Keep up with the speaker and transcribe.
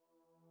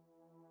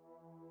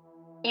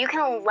you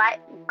can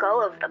let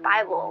go of the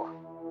Bible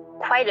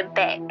quite a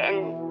bit,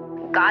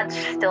 and God's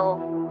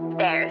still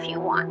there if you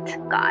want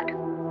God.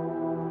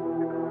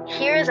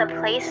 Here's a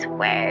place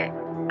where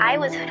I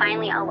was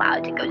finally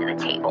allowed to go to the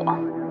table.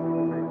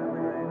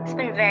 It's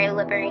been very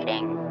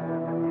liberating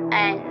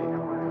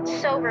and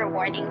so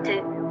rewarding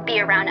to be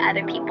around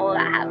other people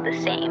that have the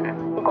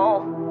same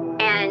goal,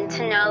 and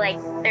to know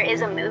like there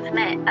is a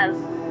movement of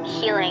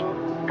healing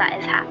that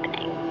is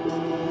happening.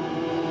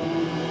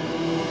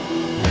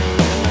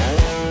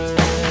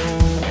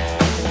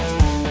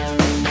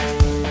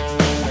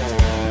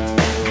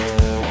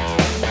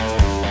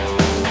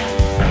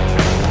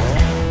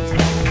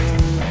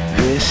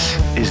 This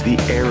is the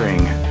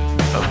airing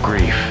of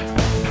grief.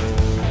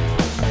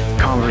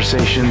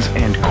 Conversations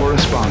and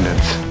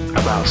correspondence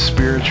about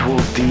spiritual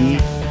de-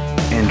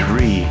 and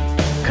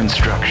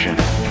reconstruction.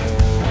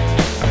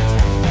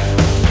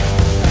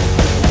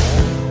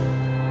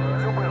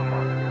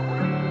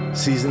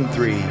 Season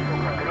 3,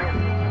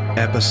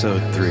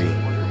 Episode 3,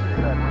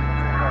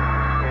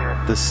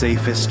 The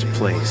Safest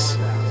Place.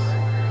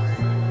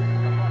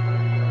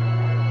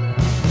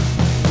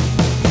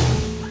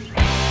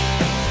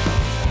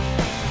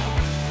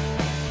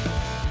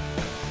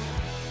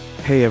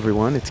 Hey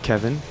everyone, it's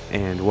Kevin,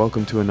 and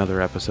welcome to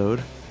another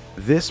episode.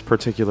 This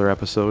particular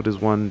episode is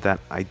one that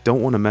I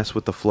don't want to mess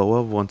with the flow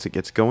of once it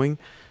gets going,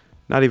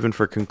 not even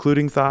for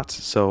concluding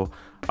thoughts, so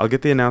I'll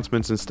get the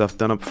announcements and stuff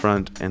done up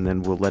front, and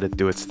then we'll let it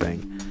do its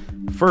thing.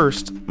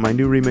 First, my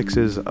new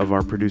remixes of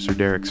our producer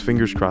Derek's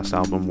Fingers Crossed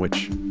album,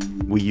 which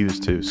we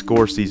used to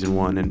score Season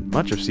 1 and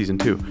much of Season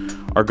 2,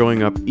 are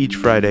going up each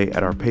Friday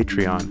at our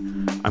Patreon.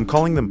 I'm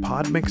calling them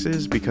pod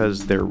mixes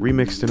because they're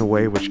remixed in a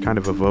way which kind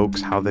of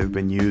evokes how they've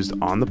been used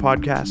on the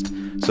podcast,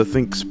 so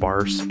think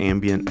sparse,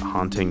 ambient,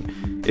 haunting.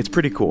 It's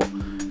pretty cool.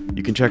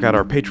 You can check out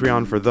our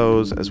Patreon for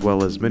those, as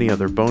well as many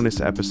other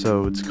bonus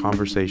episodes,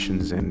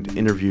 conversations, and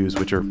interviews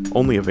which are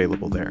only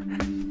available there.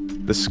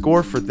 The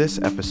score for this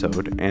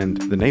episode, and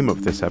the name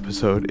of this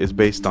episode, is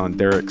based on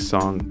Derek's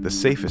song The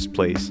Safest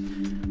Place,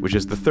 which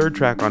is the third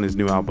track on his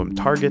new album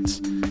Targets.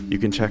 You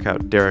can check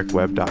out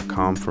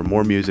derekweb.com for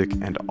more music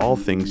and all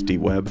things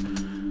D-Web.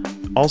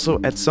 Also,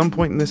 at some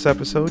point in this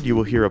episode, you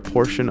will hear a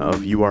portion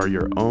of You Are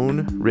Your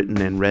Own,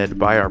 written and read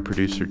by our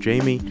producer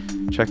Jamie.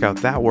 Check out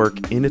that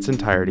work in its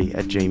entirety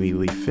at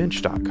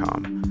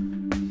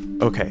jamieleefinch.com.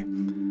 Okay,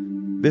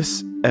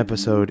 this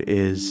episode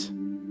is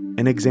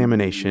an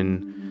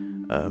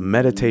examination, a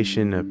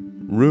meditation, a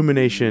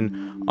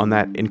rumination on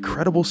that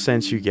incredible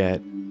sense you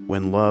get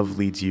when love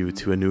leads you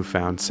to a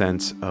newfound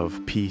sense of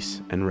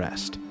peace and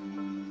rest.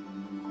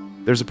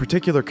 There's a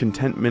particular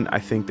contentment, I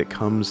think, that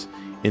comes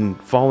in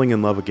falling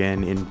in love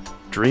again, in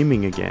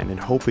dreaming again, and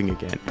hoping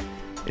again,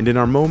 and in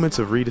our moments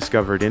of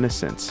rediscovered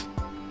innocence,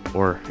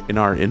 or in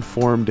our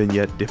informed and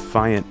yet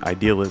defiant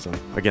idealism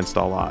against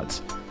all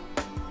odds.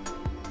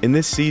 In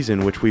this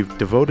season, which we've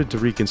devoted to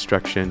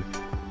reconstruction,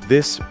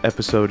 this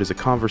episode is a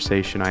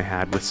conversation I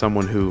had with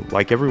someone who,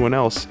 like everyone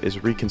else,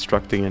 is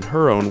reconstructing in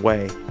her own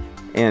way,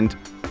 and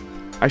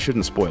I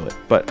shouldn't spoil it,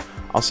 but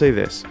I'll say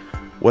this.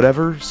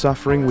 Whatever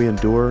suffering we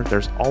endure,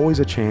 there's always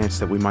a chance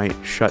that we might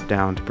shut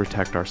down to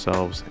protect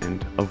ourselves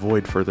and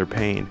avoid further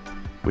pain,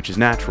 which is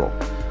natural.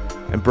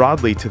 And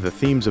broadly to the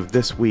themes of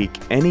this week,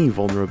 any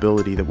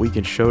vulnerability that we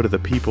can show to the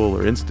people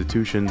or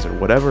institutions or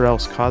whatever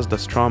else caused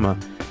us trauma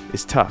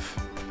is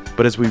tough.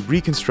 But as we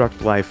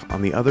reconstruct life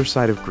on the other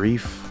side of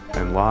grief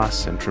and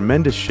loss and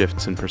tremendous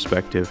shifts in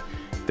perspective,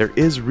 there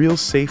is real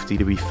safety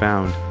to be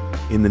found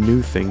in the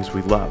new things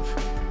we love.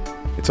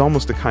 It's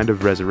almost a kind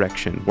of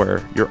resurrection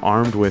where you're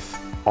armed with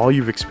all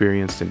you've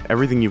experienced and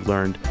everything you've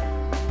learned,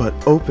 but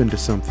open to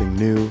something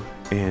new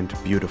and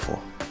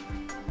beautiful.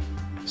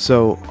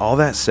 So, all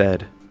that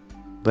said,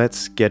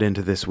 let's get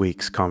into this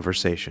week's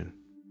conversation.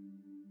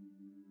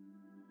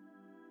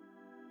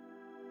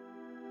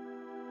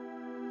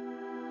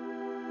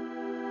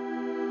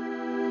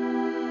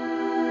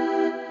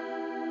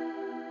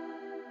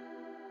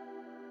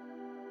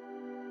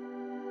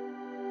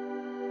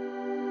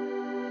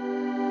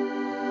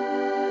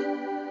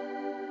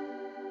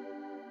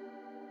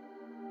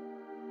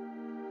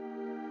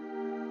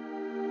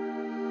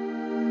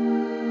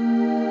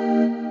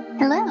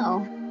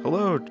 Hello.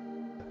 Hello.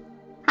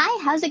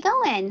 Hi, how's it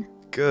going?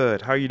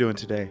 Good. How are you doing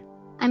today?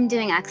 I'm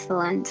doing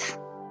excellent.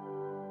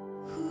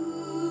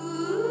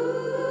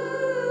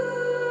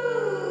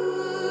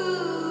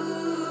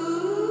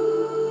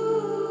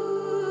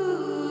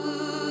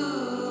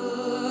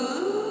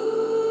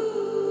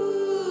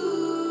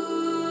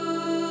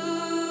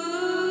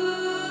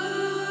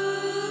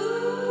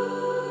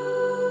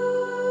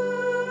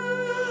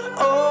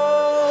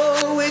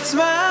 Oh, it's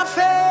my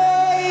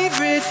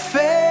favorite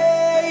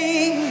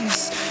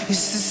face.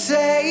 It's the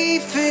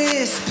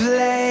safest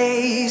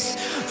place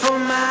for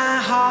my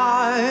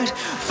heart,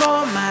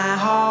 for my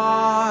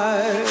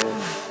heart.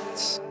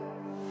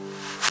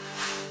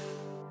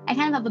 I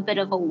kind of have a bit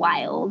of a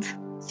wild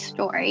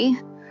story.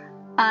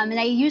 And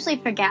I usually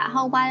forget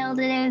how wild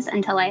it is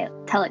until I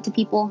tell it to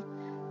people.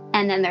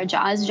 And then their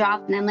jaws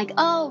drop and I'm like,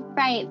 oh,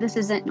 right, this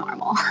isn't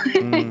normal.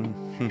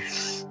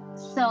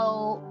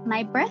 So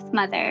my birth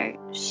mother,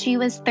 she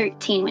was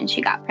 13 when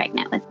she got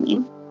pregnant with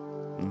me.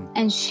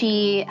 And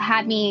she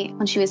had me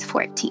when she was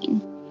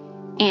 14.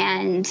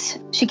 And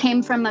she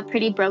came from a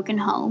pretty broken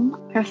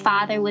home. Her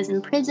father was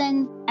in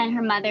prison and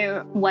her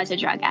mother was a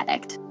drug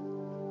addict.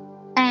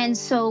 And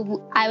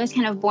so I was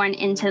kind of born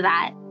into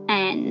that.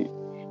 And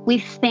we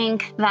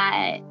think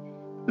that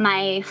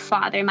my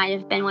father might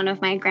have been one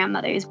of my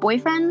grandmother's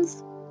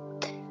boyfriends.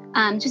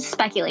 Just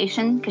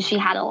speculation, because she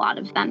had a lot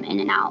of them in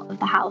and out of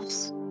the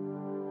house.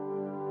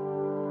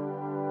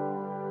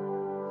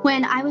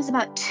 When I was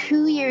about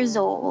 2 years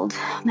old,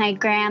 my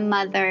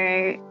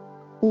grandmother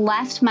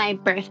left my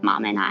birth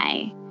mom and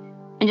I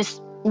and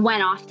just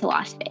went off to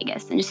Las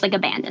Vegas and just like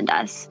abandoned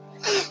us.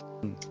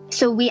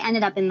 So we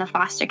ended up in the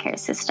foster care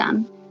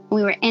system.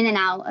 We were in and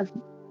out of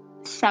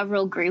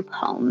several group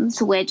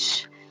homes,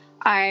 which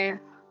are,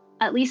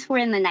 at least were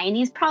in the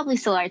 90s, probably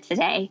still are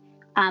today,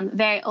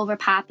 very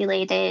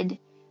overpopulated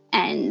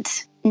and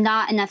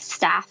not enough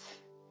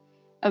staff.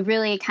 A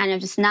really kind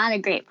of just not a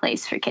great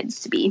place for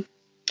kids to be.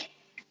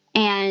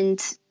 And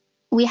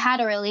we had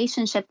a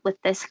relationship with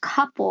this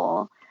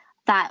couple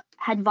that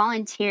had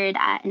volunteered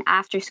at an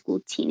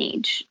after-school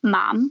teenage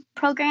mom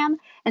program.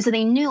 And so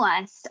they knew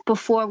us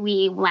before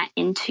we went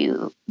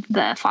into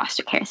the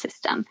foster care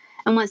system.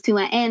 And once we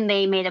went in,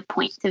 they made a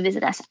point to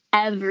visit us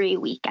every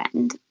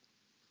weekend.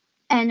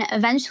 And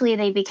eventually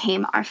they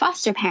became our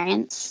foster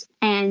parents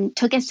and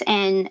took us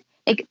in.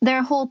 Like,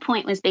 their whole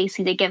point was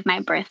basically to give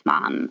my birth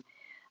mom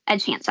a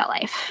chance at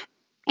life.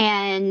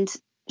 And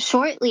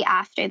shortly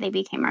after they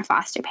became our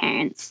foster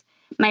parents,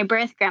 my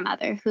birth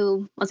grandmother,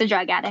 who was a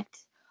drug addict,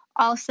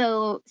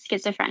 also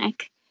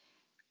schizophrenic,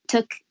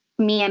 took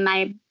me and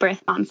my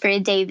birth mom for a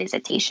day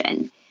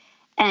visitation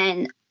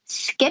and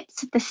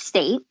skipped the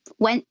state,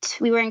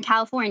 we were in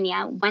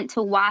California, went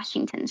to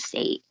Washington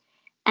State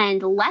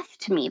and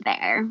left me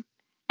there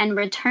and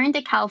returned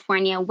to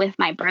California with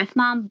my birth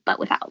mom, but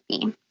without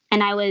me.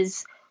 And I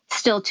was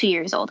still 2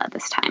 years old at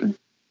this time.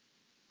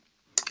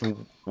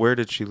 Where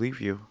did she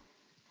leave you?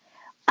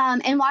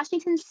 In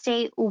Washington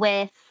State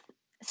with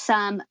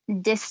some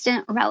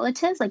distant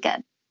relatives, like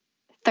a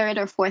third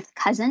or fourth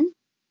cousin.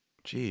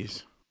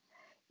 Jeez.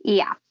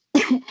 Yeah.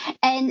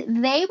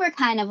 And they were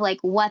kind of like,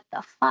 what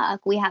the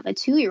fuck? We have a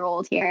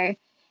 2-year-old here.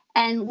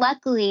 And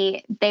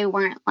luckily, they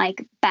weren't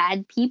like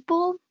bad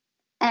people.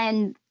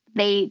 And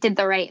they did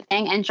the right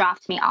thing and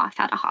dropped me off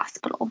at a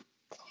hospital.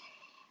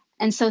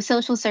 And so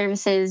social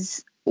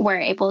services were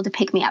able to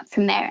pick me up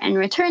from there and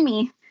return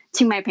me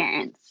to my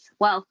parents.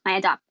 Well,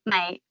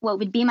 what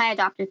would be my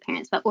adopted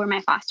parents, but were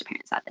my foster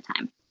parents at the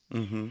time.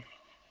 Mm-hmm.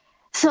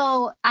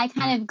 So I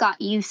kind of got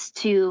used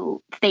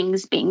to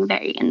things being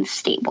very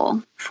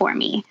unstable for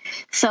me.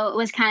 So it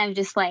was kind of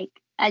just like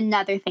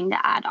another thing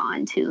to add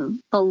on to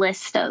the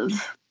list of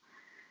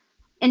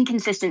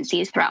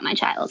inconsistencies throughout my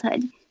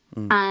childhood.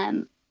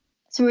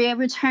 So we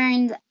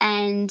returned,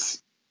 and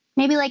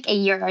maybe like a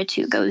year or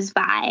two goes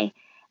by,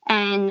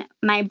 and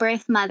my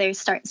birth mother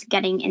starts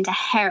getting into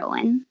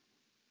heroin.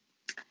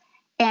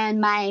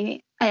 And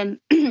my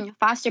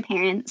foster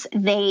parents,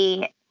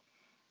 they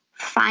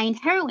find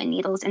heroin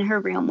needles in her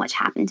room, which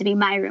happened to be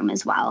my room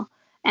as well.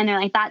 And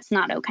they're like, that's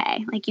not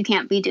okay. Like, you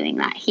can't be doing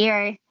that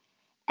here.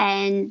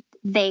 And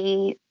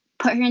they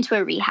put her into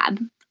a rehab,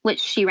 which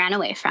she ran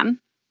away from.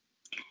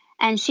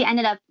 And she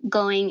ended up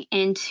going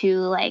into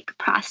like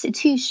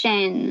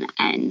prostitution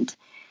and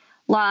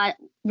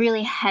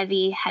really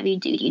heavy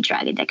duty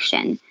drug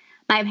addiction.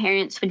 My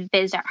parents would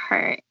visit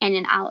her in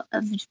and out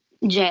of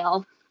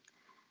jail.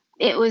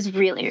 It was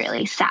really,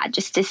 really sad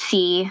just to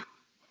see.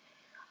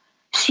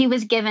 She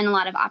was given a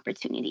lot of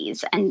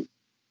opportunities and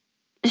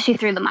she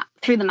threw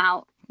them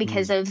out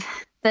because of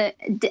the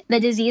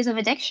disease of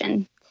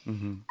addiction.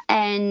 Mm-hmm.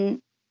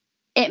 And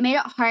it made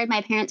it hard.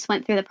 My parents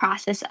went through the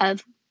process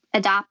of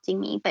adopting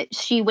me, but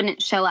she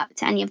wouldn't show up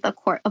to any of the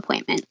court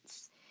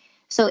appointments.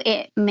 So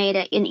it made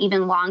it an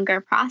even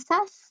longer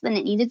process than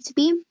it needed to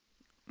be.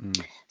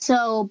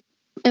 So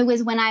it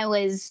was when I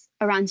was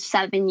around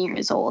 7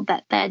 years old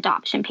that the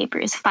adoption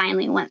papers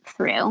finally went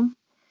through.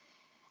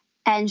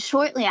 And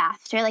shortly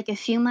after, like a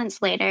few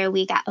months later,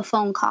 we got a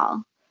phone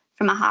call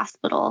from a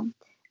hospital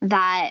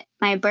that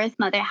my birth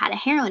mother had a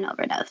heroin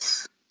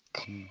overdose.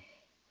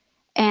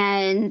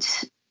 And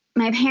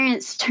my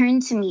parents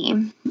turned to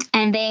me,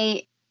 and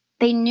they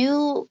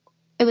knew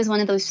it was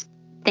one of those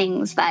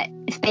things that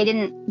if they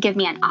didn't give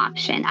me an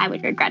option, I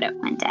would regret it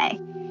one day.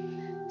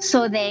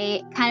 So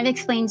they kind of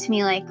explained to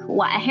me like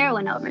what a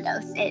heroin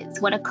overdose is,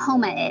 what a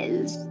coma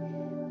is,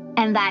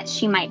 and that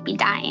she might be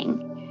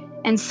dying.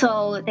 And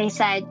so they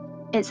said,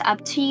 it's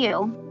up to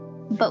you,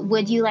 but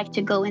would you like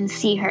to go and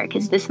see her?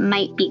 Because this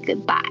might be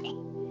goodbye.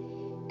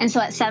 And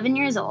so at 7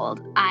 years old,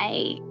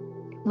 I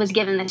was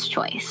given this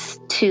choice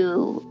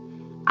to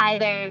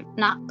either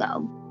not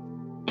go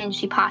and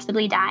she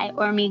possibly die,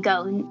 or me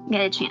go and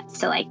get a chance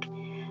to like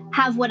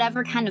have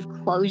whatever kind of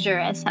closure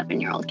a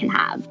 7-year-old can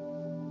have.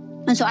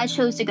 And so I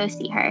chose to go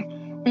see her.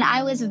 And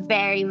I was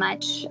very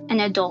much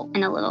an adult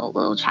in a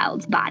little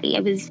child's body.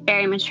 I was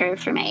very mature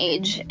for my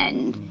age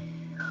and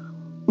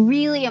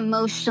really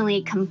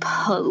emotionally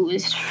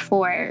composed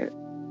for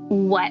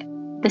what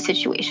the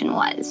situation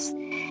was.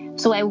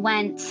 So I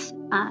went,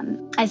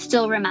 I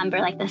still remember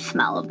like the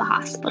smell of the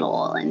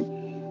hospital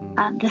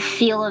and the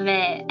feel of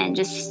it, and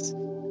just,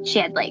 she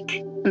had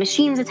like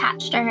machines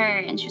attached to her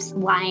and she was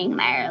lying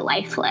there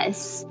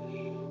lifeless.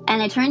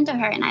 And I turned to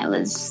her, and I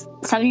was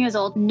 7 years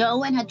old. No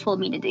one had told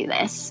me to do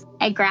this.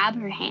 I grabbed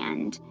her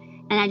hand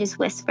and I just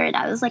whispered,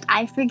 I was like,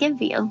 I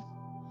forgive you.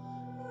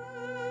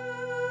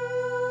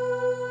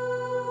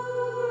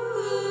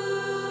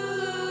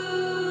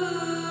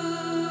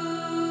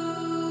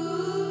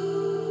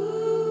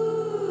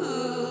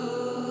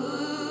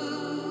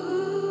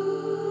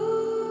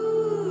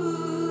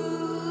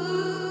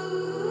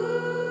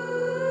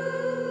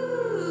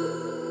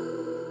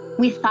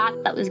 We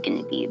thought that was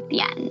going to be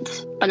the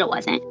end, but it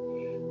wasn't.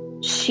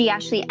 She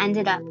actually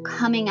ended up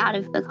coming out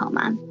of the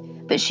coma,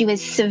 but she was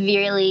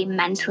severely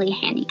mentally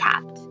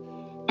handicapped.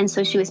 And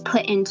so she was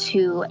put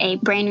into a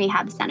brain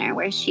rehab center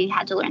where she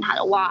had to learn how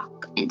to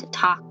walk and to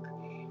talk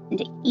and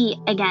to eat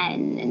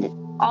again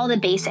and all the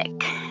basic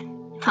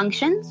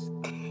functions.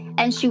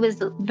 And she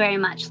was very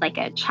much like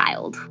a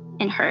child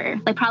in her,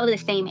 like probably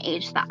the same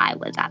age that I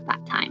was at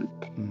that time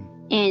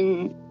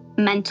in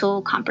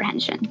mental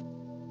comprehension.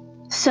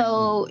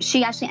 So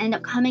she actually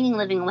ended up coming and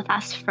living with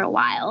us for a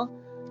while,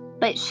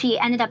 but she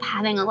ended up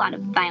having a lot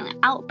of violent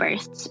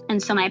outbursts.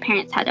 And so my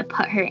parents had to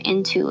put her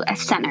into a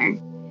center.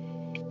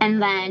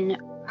 And then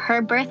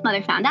her birth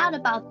mother found out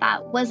about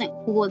that, wasn't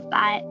cool with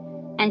that,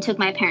 and took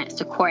my parents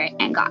to court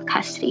and got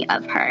custody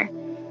of her.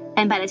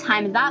 And by the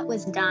time that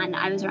was done,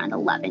 I was around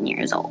 11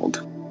 years old.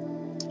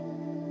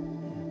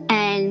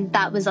 And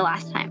that was the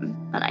last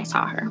time that I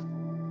saw her.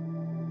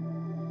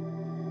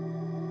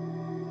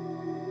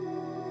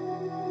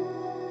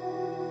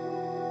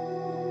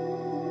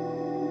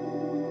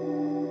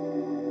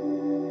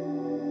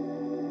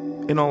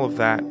 In all of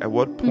that, at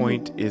what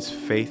point is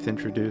faith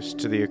introduced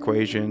to the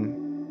equation?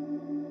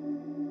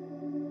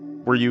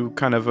 Were you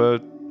kind of a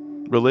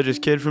religious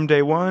kid from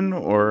day one,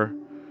 or?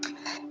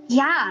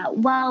 Yeah,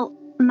 well,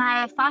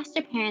 my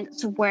foster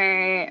parents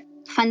were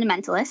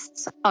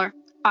fundamentalists, or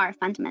are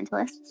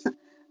fundamentalists.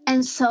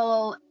 And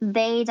so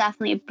they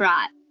definitely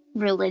brought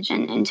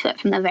religion into it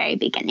from the very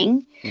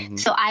beginning.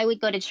 So I would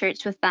go to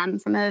church with them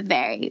from a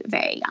very,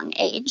 very young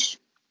age.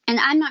 And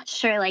I'm not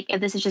sure, like,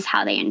 if this is just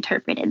how they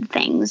interpreted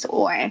things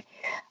or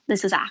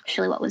this is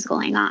actually what was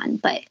going on.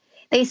 But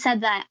they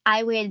said that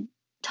I would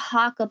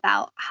talk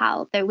about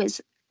how there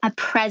was a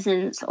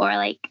presence, or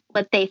like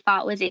what they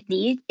thought was a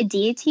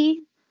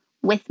deity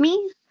with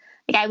me.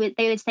 Like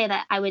they would say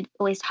that I would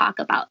always talk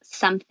about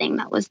something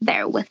that was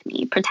there with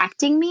me,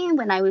 protecting me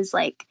when I was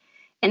like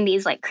in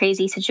these like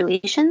crazy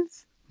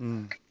situations.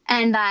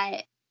 And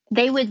that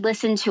they would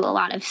listen to a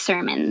lot of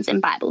sermons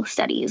and Bible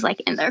studies like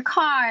in their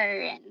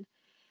car, and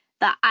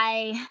that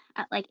I,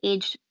 at like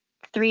age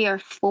 3 or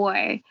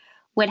 4,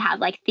 would have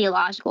like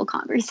theological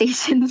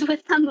conversations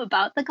with them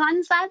about the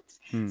concepts.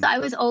 So I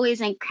was always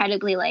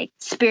incredibly like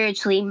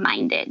spiritually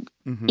minded.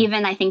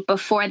 Even I think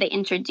before they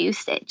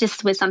introduced it,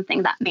 just was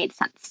something that made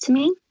sense to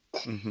me.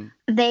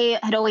 They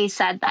had always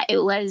said that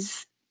it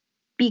was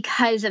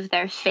because of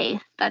their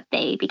faith that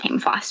they became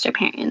foster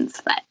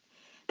parents, that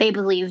they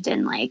believed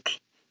in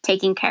like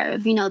taking care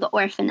of, you know, the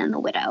orphan and the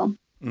widow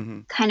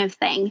kind of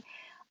thing.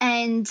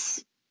 And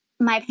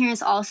my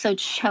parents also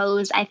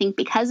chose, I think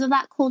because of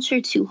that culture,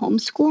 to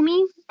homeschool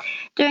me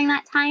during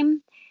that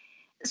time.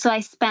 So I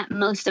spent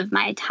most of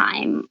my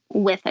time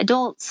with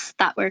adults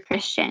that were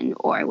Christian,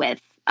 or with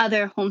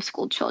other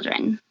homeschooled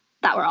children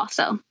that were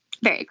also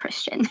very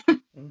Christian.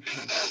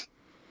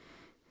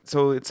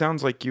 So it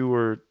sounds like you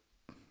were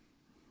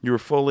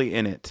fully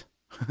in it.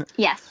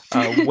 Yes.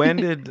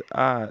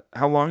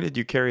 How long did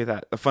you carry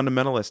the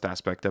fundamentalist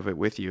aspect of it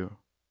with you?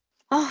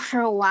 Oh,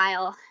 for a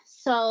while.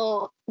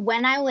 So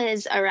when I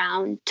was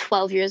around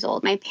 12 years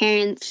old, my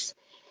parents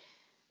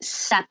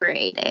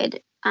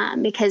separated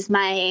because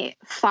my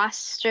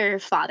foster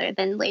father,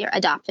 then later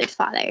adopted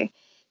father,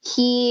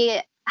 he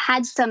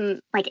had some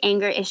like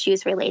anger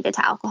issues related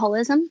to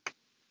alcoholism.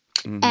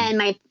 And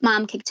my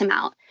mom kicked him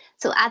out.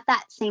 So at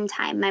that same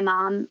time, my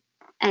mom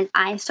and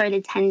I started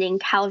attending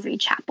Calvary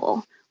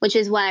Chapel, which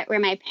is where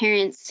my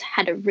parents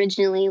had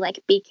originally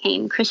like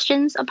became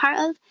Christians a part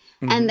of.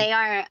 And they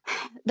are,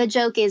 the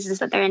joke is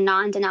that they're a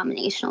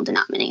non-denominational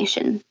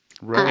denomination.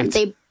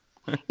 Right.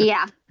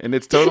 Yeah. And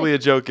it's totally a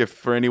joke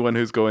for anyone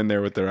who's going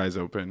there with their eyes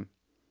open.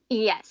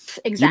 Yes,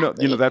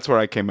 exactly. You know that's where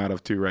I came out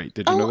of too, right?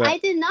 Did you know that? I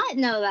did not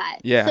know that.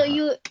 Yeah. So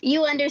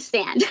you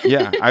understand.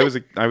 Yeah, I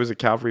was a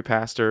Calvary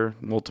pastor,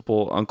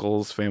 multiple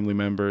uncles, family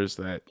members.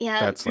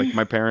 That's like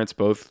my parents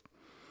both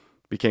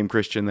became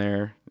Christian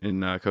there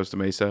in Costa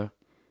Mesa.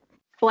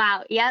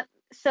 Wow. Yep.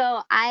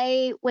 So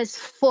I was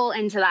full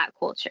into that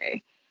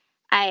culture.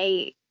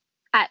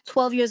 At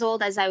 12 years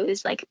old, as I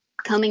was like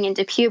coming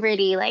into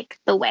puberty, like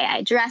the way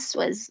I dressed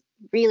was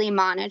really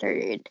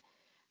monitored.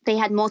 They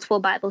had multiple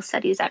Bible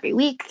studies every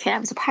week that I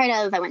was a part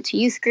of. I went to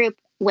youth group,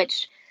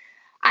 which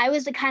I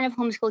was the kind of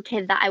homeschool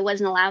kid that I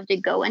wasn't allowed to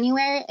go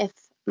anywhere if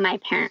my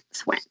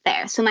parents weren't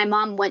there. So my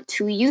mom went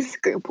to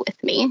youth group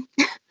with me.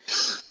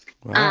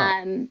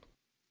 Wow.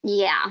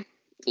 Yeah.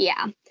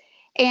 Yeah.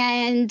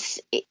 And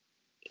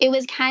it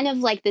was kind of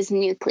like this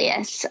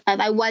nucleus of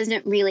I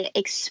wasn't really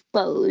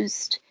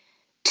exposed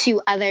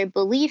to other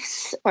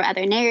beliefs or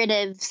other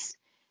narratives.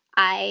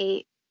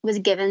 I was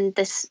given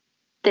this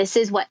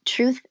is what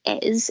truth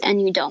is,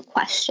 and you don't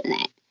question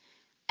it.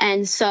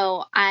 And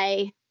so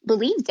I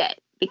believed it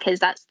because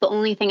that's the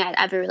only thing I'd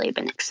ever really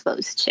been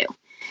exposed to.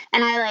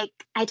 And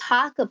I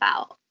talk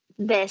about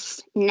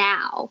this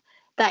now,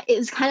 that it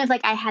was kind of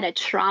like I had a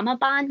trauma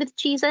bond with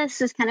Jesus,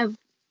 is kind of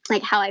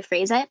like how I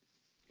phrase it.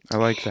 I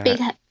like that.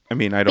 Because, I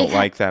mean, I don't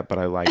like that, but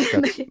I like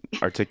that's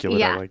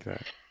articulate. I yeah, like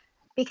that.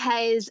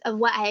 because of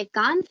what I had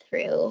gone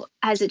through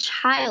as a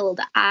child,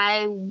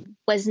 I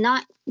was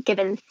not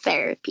given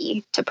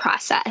therapy to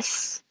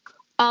process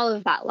all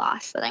of that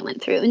loss that I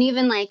went through. And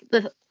even like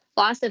the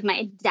loss of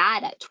my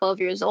dad at 12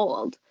 years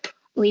old,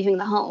 leaving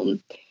the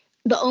home.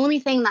 The only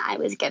thing that I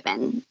was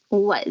given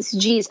was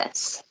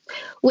Jesus,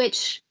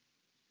 which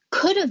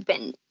could have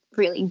been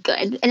really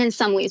good, and in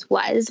some ways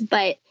was,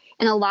 but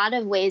in a lot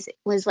of ways it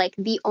was like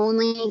the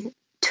only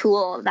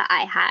tool that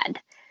I had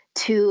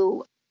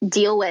to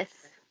deal with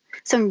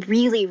some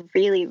really,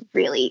 really,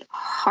 really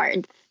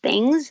hard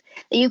things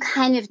that you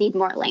kind of need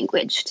more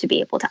language to be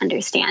able to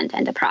understand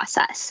and to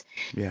process.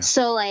 Yeah.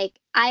 So like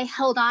I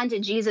held on to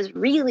Jesus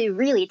really,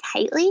 really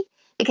tightly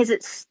because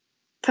it's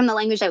from the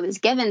language I was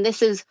given.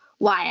 This is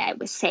why I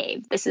was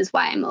saved. This is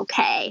why I'm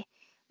okay.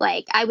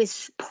 Like I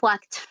was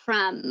plucked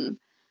from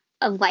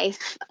a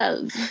life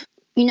of,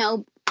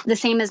 the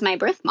same as my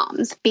birth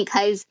moms,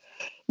 because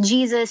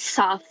Jesus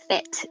saw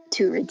fit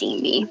to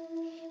redeem me.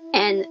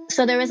 And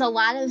so there was a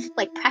lot of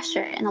like pressure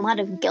and a lot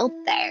of guilt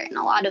there, and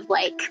a lot of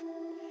like,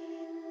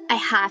 I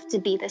have to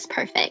be this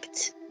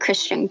perfect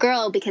Christian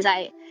girl because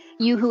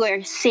you who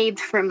are saved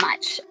for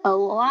much, a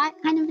lot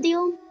kind of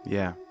deal.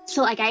 Yeah.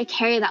 So like I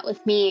carry that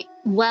with me.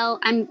 Well,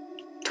 I'm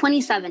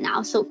 27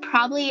 now, so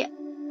probably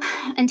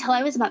until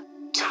I was about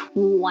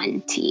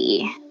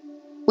 20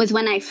 was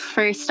when I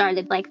first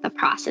started like the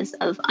process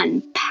of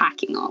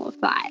unpacking all of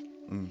that.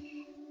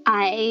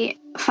 I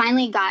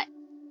finally got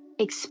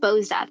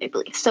exposed to other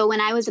beliefs. So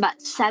when I was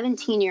about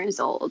 17 years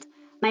old,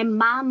 my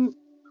mom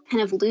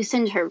kind of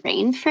loosened her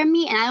rein from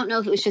me. And I don't know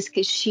if it was just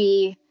because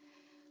she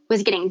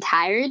was getting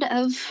tired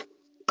of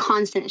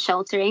constant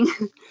sheltering,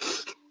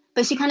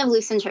 but she kind of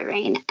loosened her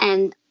rein.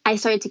 And I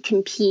started to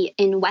compete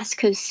in West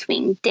Coast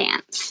swing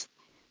dance,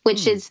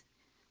 which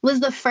was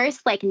the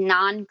first like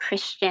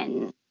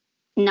non-Christian,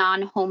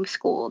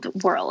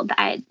 non-homeschooled world that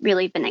I had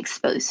really been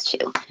exposed to.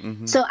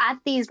 Mm-hmm. So at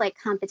these like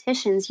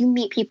competitions, you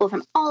meet people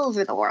from all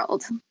over the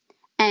world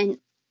and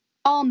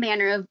all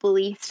manner of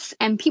beliefs,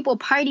 and people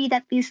partied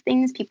at these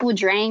things. People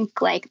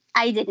drank. Like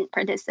I didn't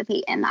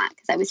participate in that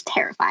because I was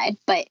terrified,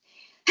 but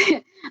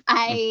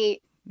I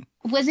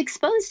was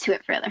exposed to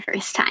it for the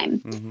first time.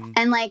 Mm-hmm.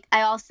 And like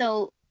I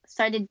also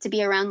started to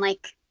be around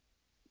like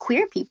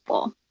queer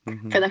people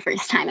for the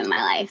first time in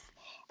my life.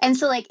 And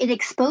so like it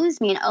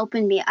exposed me and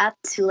opened me up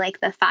to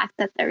like the fact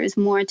that there was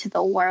more to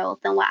the world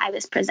than what I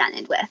was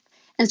presented with.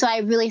 And so I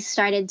really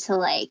started to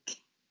like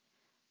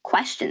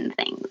question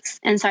things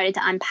and started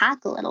to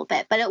unpack a little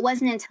bit. But it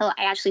wasn't until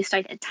I actually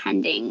started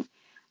attending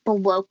the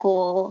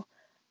local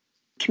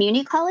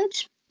community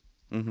college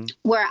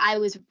where I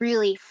was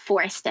really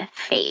forced to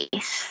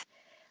face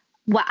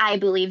what I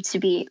believed to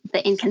be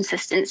the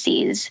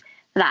inconsistencies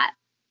that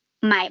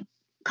my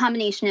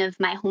combination of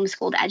my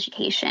homeschooled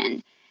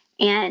education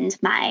and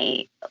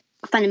my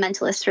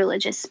fundamentalist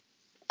religious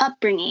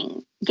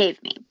upbringing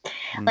gave me.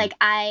 Like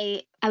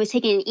I was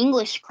taking an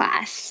English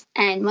class,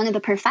 and one of the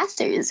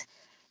professors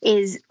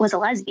is a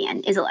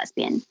lesbian.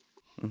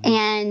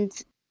 And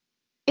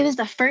it was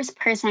the first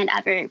person I'd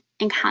ever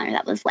encountered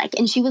that was like,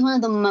 and she was one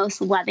of the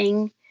most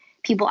loving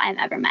people I've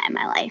ever met in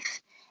my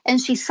life. And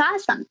she saw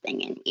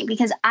something in me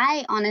because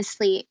I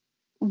honestly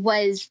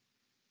was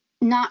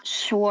not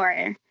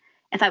sure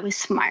if I was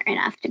smart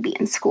enough to be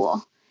in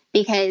school,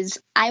 because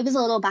I was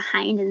a little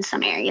behind in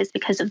some areas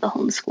because of the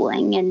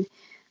homeschooling and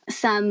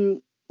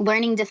some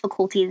learning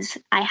difficulties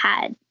I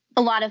had.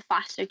 A lot of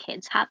foster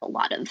kids have a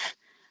lot of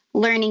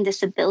learning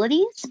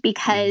disabilities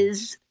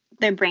because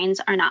their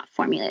brains are not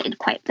formulated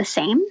quite the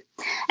same.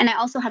 And I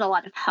also had a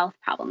lot of health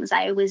problems.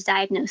 I was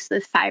diagnosed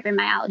with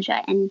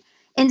fibromyalgia and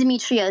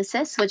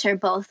endometriosis, which are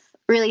both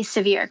really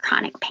severe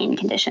chronic pain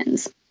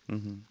conditions.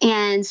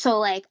 And so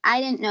like,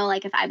 I didn't know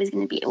like if I was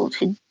going to be able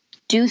to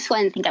do so.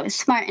 I didn't think I was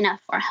smart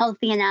enough or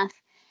healthy enough.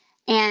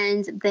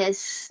 And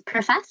this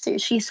professor,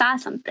 she saw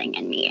something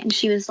in me and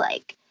she was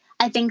like,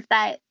 I think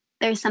that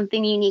there's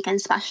something unique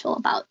and special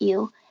about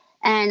you.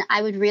 And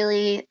I would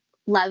really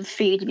love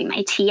for you to be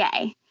my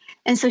TA.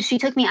 And so she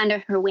took me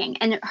under her wing,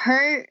 and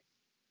her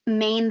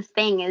main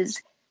thing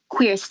is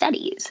queer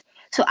studies.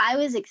 So I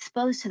was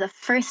exposed to the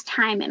first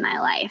time in my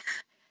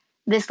life,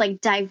 this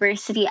like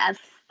diversity of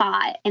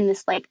thought and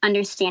this like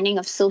understanding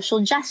of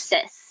social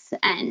justice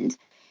and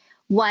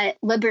what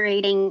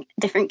liberating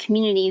different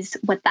communities,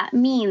 what that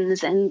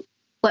means, and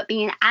what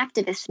being an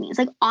activist means.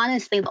 Like,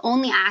 honestly, the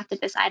only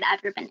activist I'd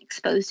ever been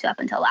exposed to up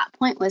until that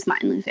point was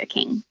Martin Luther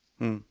King.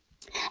 And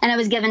I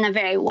was given a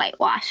very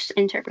whitewashed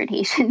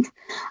interpretation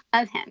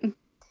of him.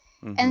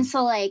 And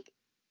so, like,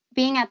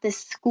 being at this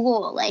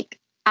school, like,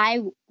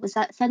 I was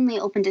suddenly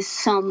open to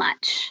so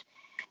much.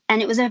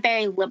 And it was a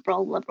very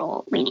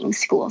liberal-leaning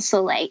school.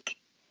 So, like,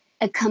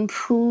 a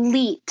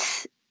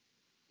complete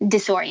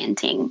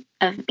disorienting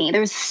of me.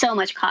 There was so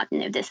much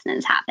cognitive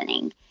dissonance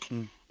happening.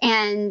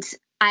 And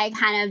I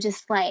kind of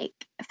just, like,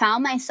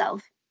 found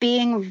myself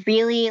being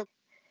really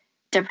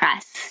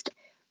depressed,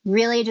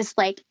 really just,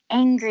 like,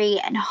 angry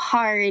and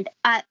hard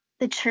at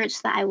the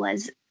church that I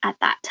was at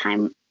that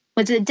time. It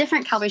was a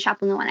different Calvary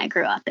Chapel than the one I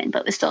grew up in,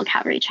 but it was still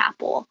Calvary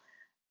Chapel.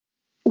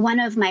 One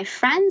of my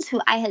friends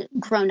who I had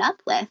grown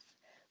up with,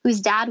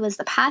 whose dad was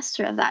the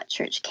pastor of that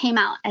church, came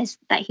out as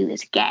that he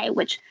was gay,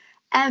 which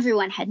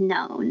everyone had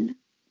known,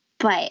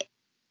 but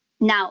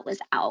now it was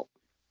out.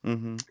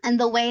 And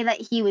the way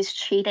that he was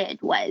treated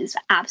was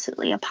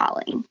absolutely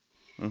appalling.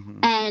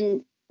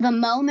 And the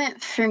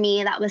moment for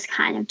me that was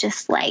kind of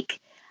just like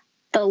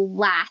the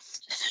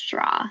last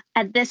straw.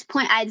 At this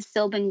point, I'd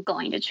still been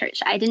going to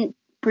church. I didn't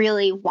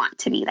really want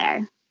to be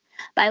there,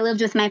 but I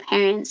lived with my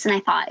parents, and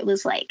I thought it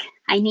was like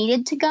I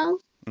needed to go.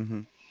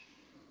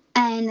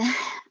 And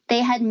they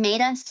had made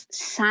us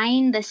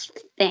sign this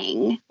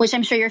thing, which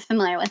I'm sure you're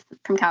familiar with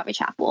from Calvary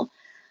Chapel,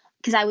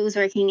 because I was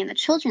working in the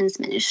children's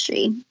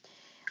ministry,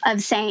 of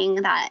saying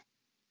that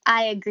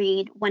I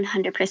agreed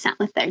 100%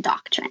 with their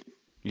doctrine.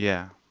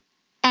 Yeah.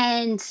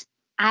 And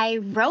I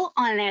wrote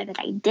on there that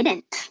I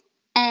didn't.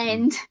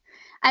 And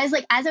I was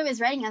like, as I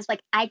was writing, I was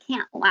like, I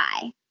can't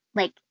lie.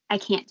 Like, I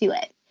can't do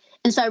it.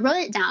 And so I wrote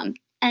it down,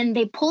 and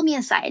they pulled me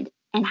aside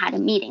and had a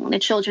meeting. The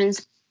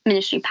children's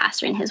ministry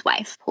pastor and his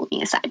wife pulled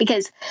me aside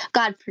because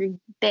God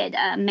forbid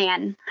a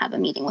man have a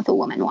meeting with a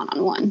woman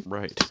one-on-one.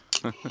 Right.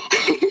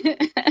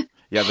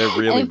 Yeah, they're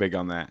really big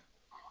on that.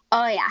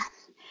 Oh, yeah.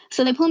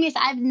 So they pulled me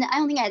aside. I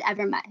don't think I'd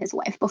ever met his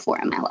wife before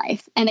in my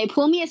life. And they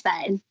pulled me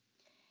aside,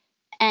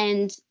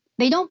 and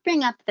they don't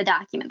bring up the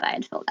document that I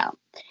had filled out,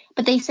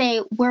 but they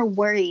say, we're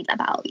worried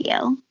about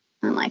you.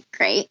 I'm like,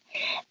 great.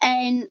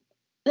 And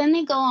then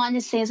they go on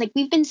to say, it's like,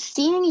 we've been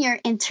seeing your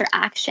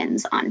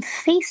interactions on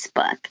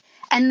Facebook.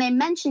 And they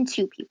mentioned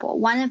two people,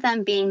 one of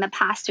them being the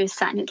pastor's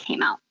son who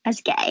came out as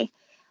gay,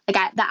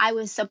 like that I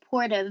was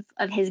supportive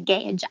of his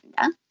gay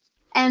agenda.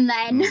 And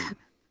then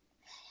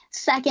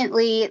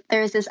secondly,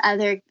 there's this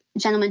other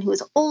gentleman who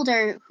was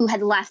older who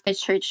had left the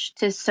church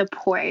to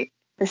support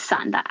the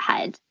son that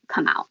had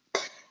come out.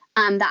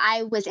 That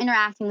I was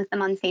interacting with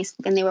them on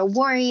Facebook, and they were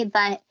worried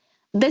that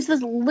this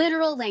was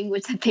literal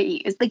language that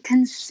they used, the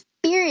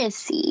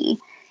conspiracy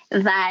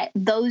that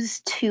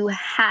those two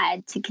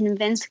had to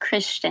convince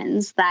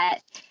Christians that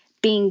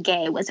being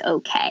gay was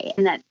okay,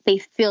 and that they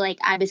feel like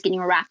I was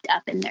getting wrapped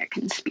up in their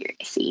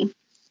conspiracy.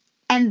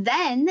 And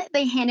then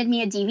they handed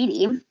me a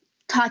DVD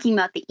talking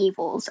about the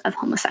evils of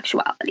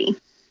homosexuality.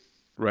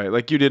 Right,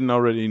 like you didn't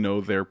already know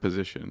their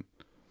position.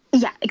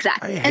 Yeah,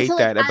 exactly. I hate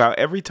that about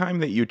every time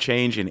that you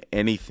change in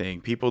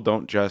anything, people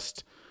don't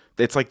just,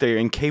 it's like they're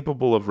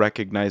incapable of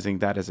recognizing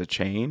that as a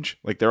change.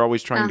 Like they're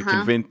always trying to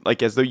convince,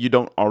 like as though you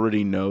don't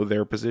already know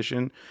their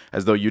position,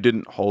 as though you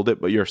didn't hold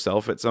it but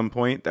yourself at some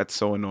point. That's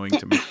so annoying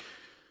to me.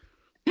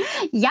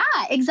 Yeah,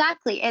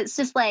 exactly. It's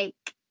just like,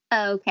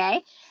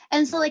 okay.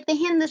 And so like they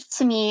hand this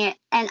to me,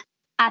 and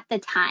at the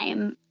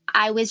time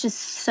I was just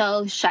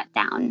so shut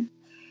down.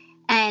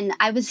 And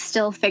I was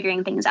still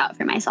figuring things out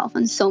for myself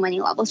on so many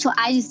levels. So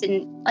I just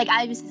didn't, like,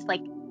 I was just, like,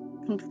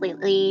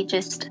 completely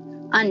just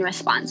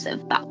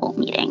unresponsive that whole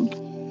meeting.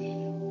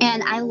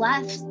 And I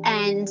left,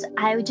 and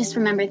I just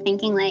remember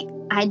thinking, like,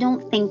 I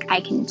don't think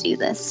I can do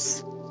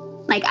this.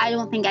 Like, I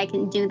don't think I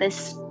can do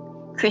this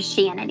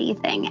Christianity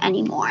thing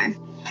anymore. And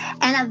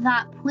at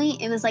that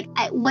point, it was like,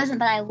 it wasn't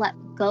that I let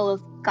go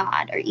of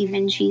God or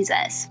even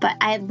Jesus, but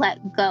I had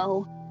let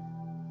go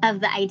of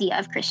the idea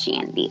of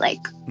Christianity, like,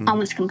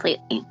 almost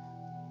completely.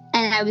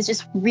 And I was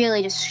just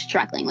really just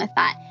struggling with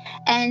that.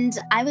 And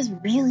I was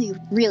really,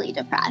 really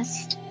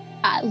depressed,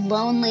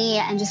 lonely,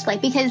 and just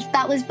like, because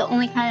that was the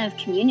only kind of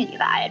community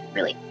that I had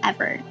really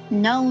ever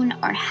known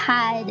or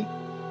had.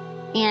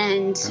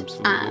 And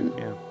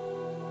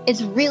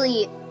it's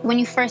really, when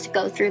you first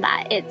go through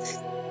that,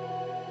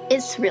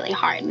 it's really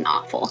hard and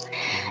awful.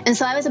 And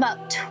so I was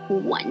about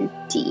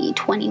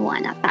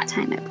 21 at that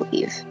time, I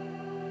believe.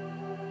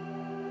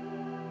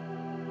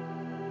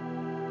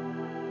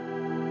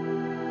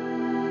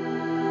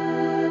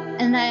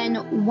 And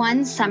then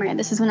one summer,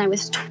 this is when I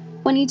was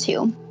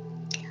 22,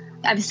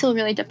 I was still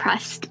really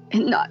depressed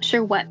and not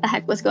sure what the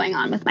heck was going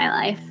on with my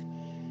life.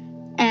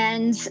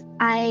 And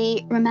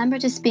I remember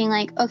just being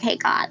like, okay,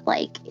 God,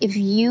 like, if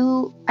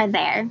you are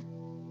there,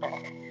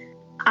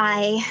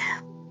 I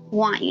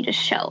want you to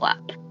show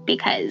up,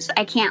 because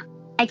I can't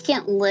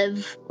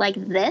live like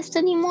this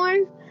anymore,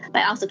 but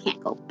I also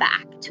can't go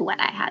back to what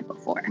I had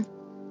before.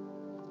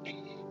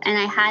 And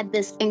I had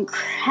this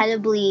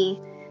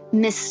incredibly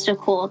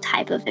mystical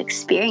type of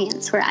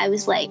experience where I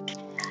was like,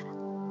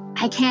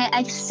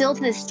 I still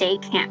to this day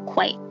can't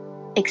quite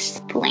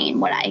explain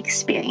what I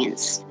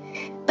experienced.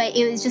 But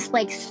it was just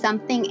like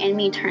something in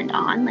me turned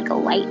on, like a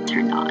light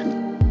turned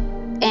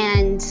on.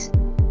 And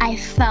I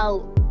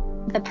felt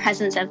the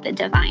presence of the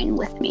divine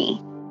with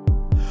me.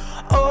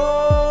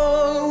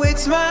 Oh,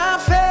 it's my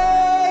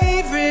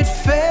favorite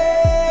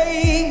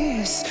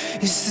face.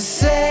 It's the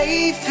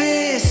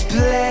safest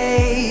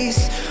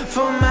place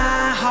for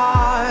my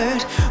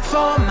heart,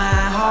 for my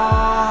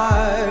heart.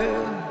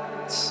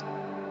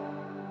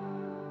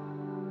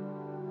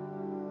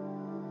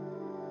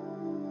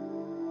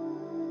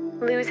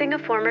 Losing a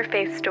former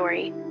faith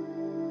story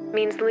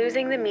means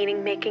losing the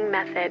meaning-making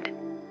method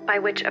by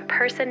which a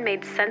person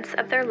made sense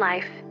of their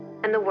life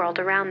and the world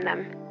around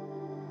them.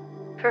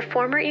 For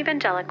former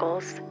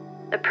evangelicals,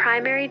 the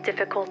primary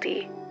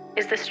difficulty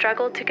is the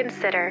struggle to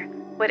consider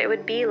what it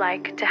would be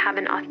like to have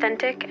an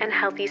authentic and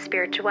healthy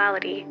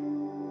spirituality,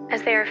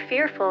 as they are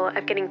fearful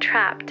of getting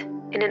trapped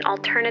in an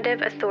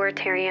alternative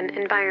authoritarian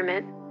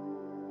environment.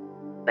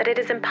 But it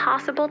is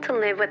impossible to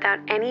live without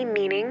any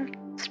meaning,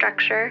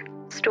 structure,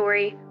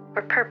 story,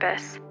 or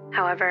purpose,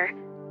 however,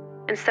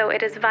 and so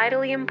it is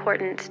vitally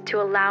important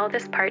to allow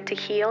this part to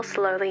heal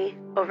slowly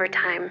over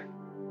time.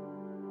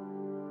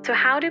 So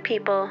how do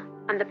people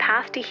on the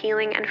path to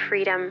healing and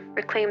freedom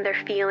reclaim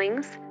their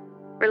feelings,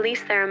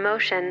 release their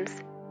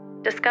emotions,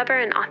 discover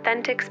an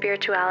authentic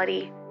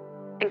spirituality,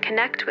 and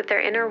connect with their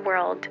inner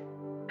world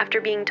after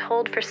being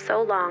told for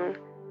so long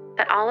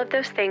that all of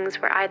those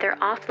things were either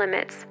off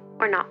limits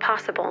or not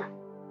possible?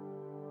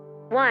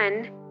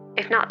 One,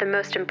 if not the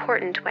most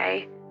important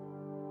way,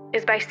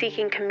 is by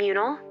seeking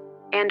communal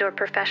and/or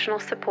professional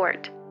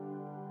support,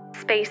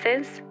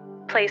 spaces,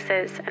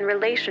 places, and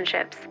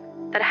relationships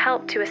that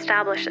help to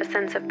establish a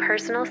sense of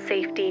personal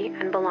safety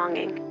and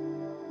belonging.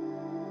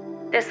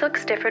 This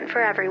looks different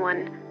for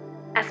everyone,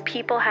 as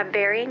people have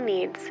varying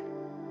needs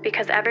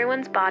because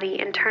everyone's body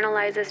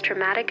internalizes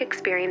traumatic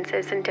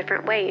experiences in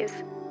different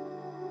ways.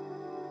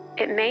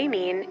 It may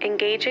mean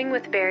engaging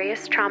with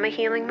various trauma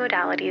healing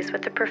modalities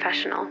with a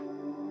professional.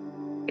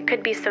 It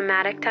could be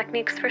somatic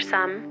techniques for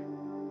some,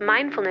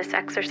 mindfulness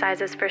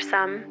exercises for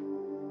some,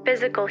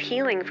 physical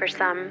healing for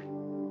some,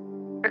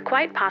 or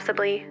quite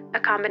possibly a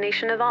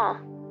combination of all.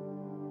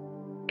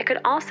 It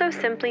could also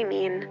simply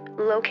mean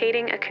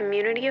locating a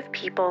community of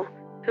people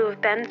who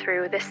have been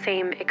through the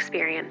same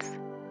experience.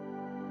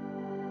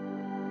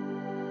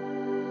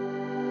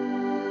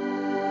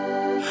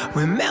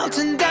 We're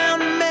melting down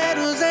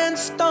metals and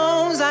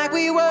stones like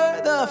we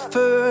were the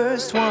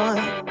first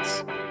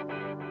ones.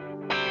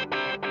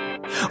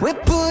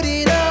 We're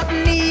putting up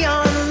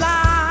neon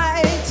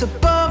lights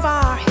above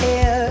our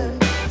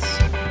heads,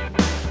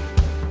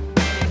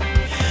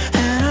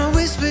 and I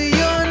whisper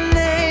your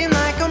name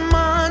like a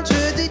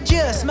mantra that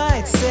just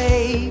might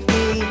save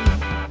me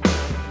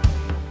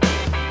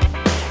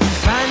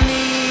if I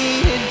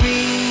needed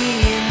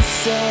being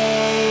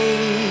saved.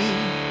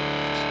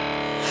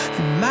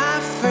 And my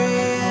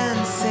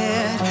friend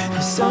said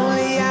this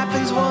only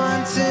happens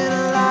once in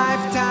a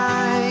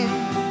lifetime,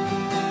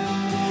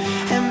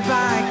 and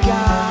by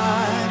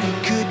God,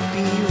 it could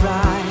be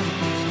right,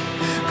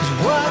 'cause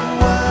what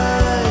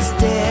was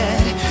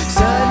dead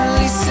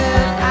suddenly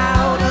sent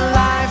out a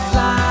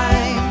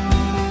lifeline,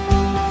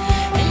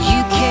 and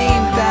you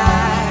came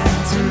back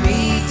to me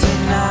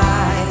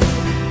tonight.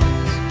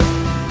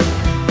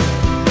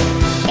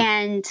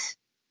 And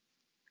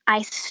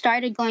I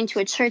started going to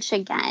a church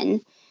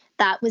again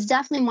that was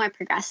definitely more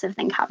progressive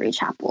than Calvary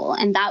Chapel.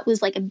 And that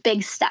was like a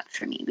big step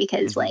for me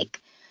because like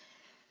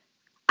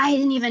I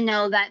didn't even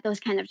know that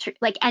those kind of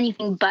like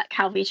anything but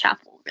Calvary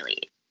Chapel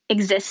really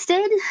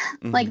existed.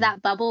 Like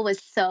that bubble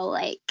was so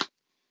like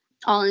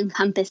all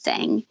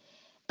encompassing,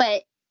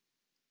 but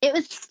it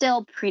was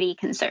still pretty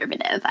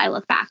conservative. I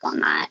look back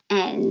on that.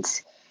 And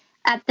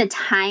at the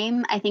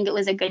time, I think it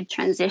was a good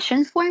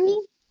transition for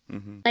me.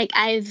 Like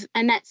I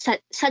met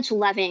such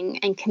loving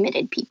and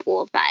committed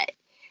people that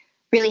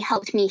really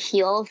helped me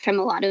heal from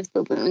a lot of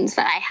the wounds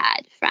that I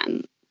had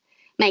from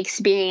my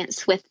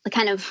experience with the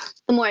kind of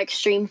the more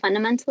extreme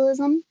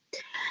fundamentalism.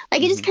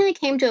 Like it just kind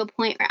of came to a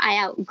point where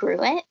I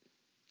outgrew it.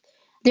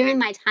 During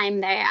my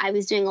time there, I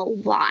was doing a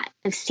lot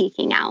of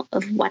seeking out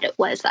of what it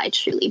was that I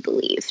truly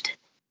believed.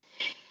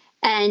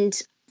 And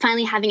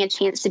finally having a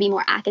chance to be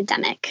more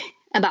academic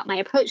about my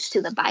approach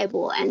to the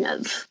Bible and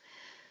of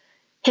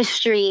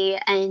history.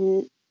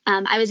 And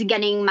I was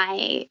getting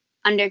my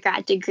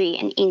undergrad degree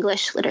in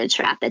English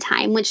literature at the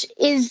time, which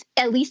is,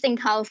 at least in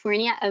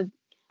California,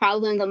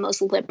 probably one of the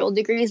most liberal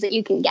degrees that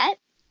you can get.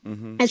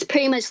 It's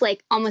pretty much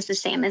like almost the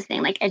same as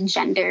saying like a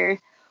gender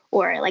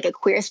or like a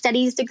queer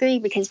studies degree,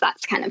 because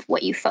that's kind of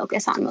what you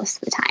focus on most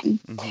of the time.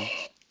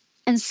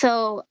 And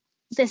so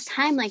this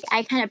time, like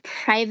I kind of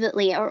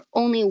privately or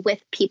only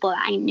with people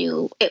that I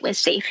knew it was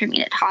safe for me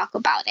to talk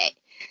about it,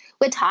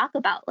 would talk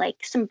about like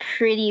some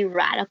pretty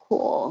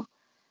radical,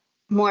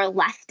 more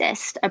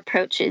leftist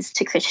approaches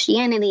to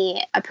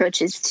Christianity,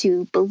 approaches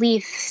to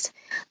beliefs,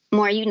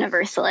 more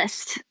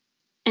universalist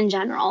in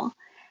general.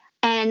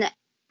 And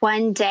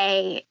one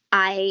day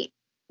I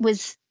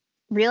was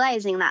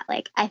realizing that,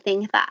 like, I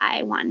think that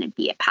I want to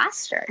be a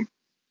pastor.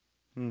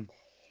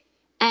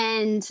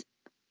 And,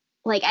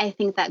 like, I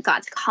think that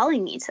God's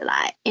calling me to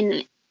that.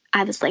 And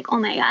I was like, oh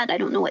my God, I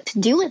don't know what to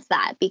do with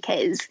that,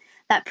 because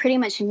that pretty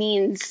much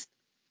means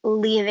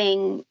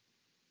leaving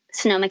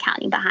Sonoma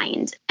County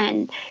behind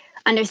and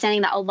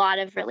understanding that a lot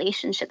of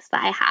relationships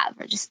that I have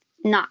are just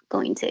not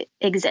going to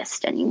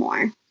exist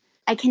anymore.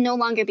 I can no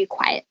longer be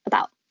quiet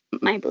about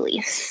my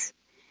beliefs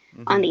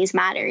on these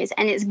matters,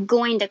 and it's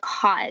going to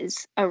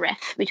cause a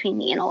rift between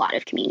me and a lot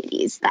of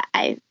communities that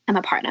I am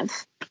a part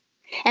of.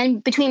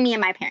 And between me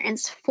and my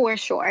parents, for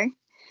sure.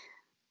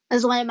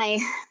 As one of my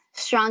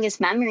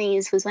strongest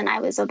memories was when I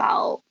was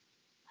about,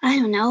 I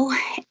don't know,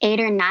 8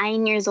 or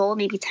 9 years old,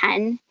 maybe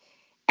 10.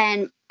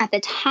 And at the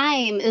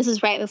time, this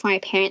was right before my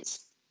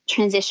parents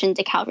transitioned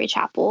to Calvary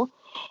Chapel,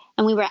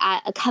 and we were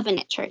at a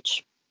covenant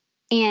church.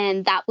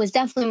 And that was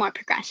definitely more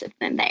progressive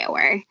than they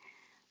were.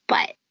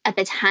 But at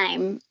the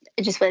time,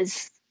 it just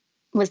was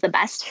the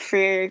best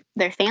for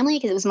their family,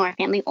 because it was more a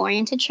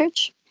family-oriented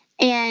church.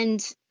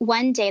 And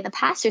one day, the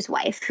pastor's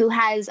wife, who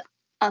has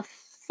a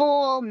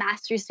full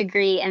master's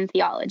degree in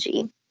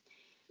theology,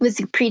 was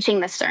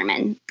preaching the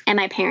sermon, and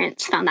my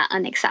parents found that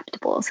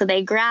unacceptable. So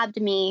they grabbed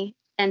me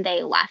and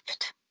they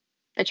left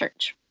the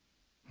church.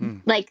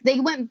 Like, they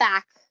went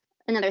back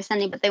another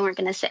Sunday, but they weren't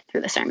going to sit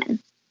through the sermon.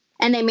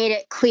 And they made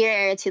it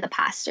clear to the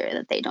pastor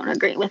that they don't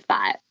agree with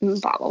that, blah,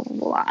 blah, blah,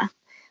 blah,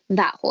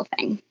 that whole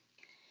thing.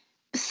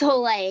 So,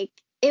 like,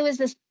 it was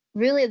this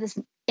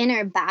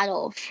inner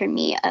battle for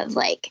me of,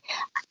 like,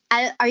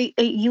 are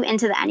you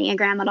into the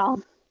Enneagram at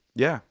all?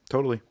 Yeah,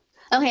 totally.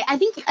 Okay, I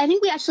think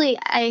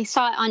I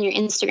saw it on your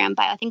Instagram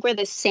bio. I think we're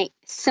the same,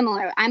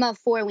 similar. I'm a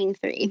 4 wing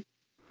 3.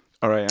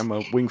 All right, I'm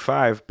a wing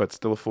 5, but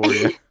still a 4,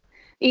 yeah.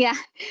 Yeah.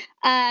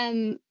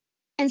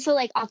 And so,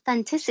 like,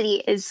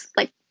 authenticity is,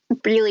 like,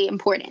 really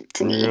important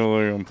to me.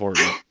 Really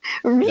important.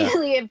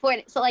 Really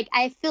important. So, like,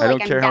 I feel I like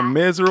don't care how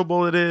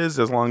miserable it is,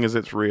 as long as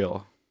it's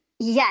real.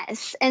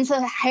 Yes. And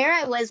so here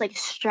I was, like,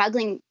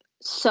 struggling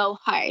so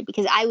hard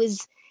because I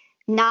was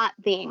not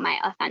being my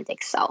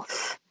authentic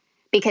self,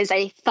 because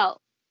I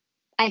felt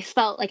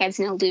like I was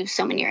going to lose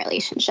so many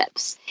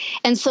relationships.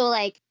 And so,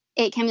 like,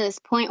 it came to this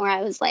point where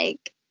I was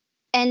like,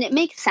 and it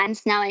makes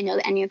sense now I know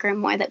the Enneagram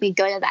more, that we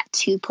go to that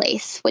 2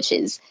 place, which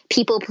is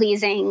people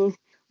pleasing,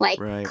 like,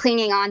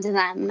 clinging on to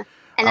them.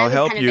 And I'll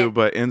help you,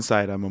 but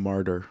inside I'm a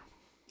martyr.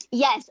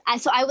 Yes.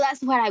 That's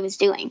what I was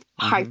doing,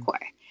 hardcore.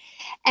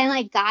 And,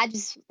 like, God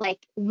just, like,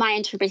 my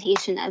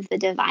interpretation of the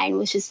divine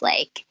was just,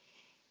 like,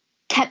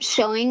 kept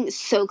showing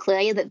so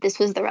clearly that this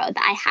was the road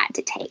that I had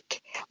to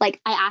take.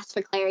 Like, I asked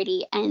for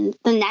clarity, and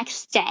the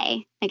next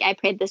day, like, I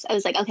prayed this. I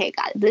was like, okay,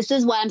 God, this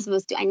is what I'm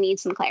supposed to do. I need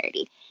some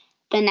clarity.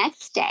 The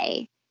next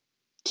day,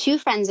 2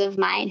 friends of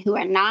mine who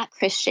are not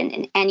Christian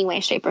in any way,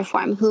 shape, or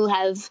form, who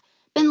have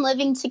been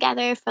living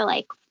together for,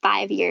 like,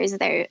 5 years,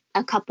 they're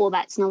a couple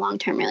that's in a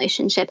long-term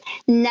relationship,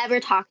 never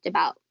talked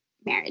about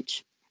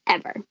marriage,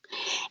 ever.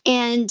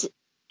 And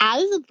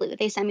out of the blue,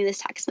 they sent me this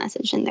text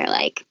message, and they're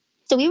like,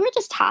 so we were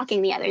just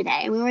talking the other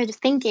day, and we were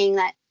just thinking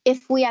that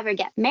if we ever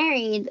get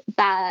married,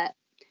 that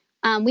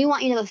we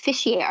want you to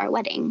officiate our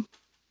wedding.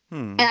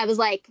 And I was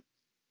like,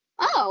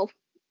 oh,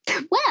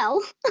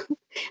 well,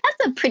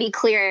 that's a pretty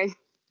clear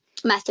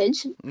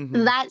message.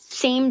 That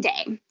same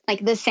day,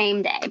 like the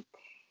same day,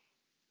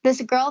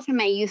 this girl from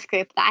my youth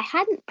group that I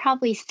hadn't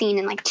probably seen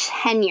in like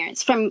 10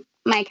 years from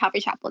my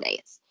Calvary Chapel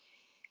days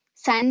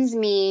sends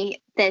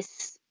me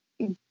this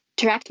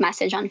direct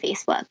message on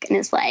Facebook and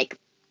is like,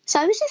 so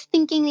I was just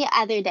thinking the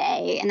other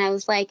day, and I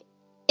was like,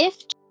 if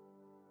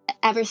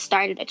ever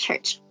started a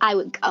church, I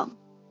would go.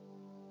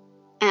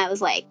 And I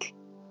was like,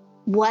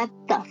 what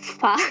the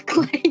fuck?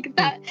 Like,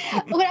 that.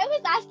 When I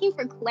was asking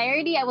for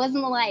clarity, I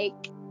wasn't, like,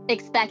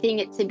 expecting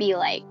it to be,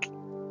 like,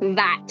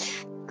 that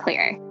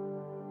clear.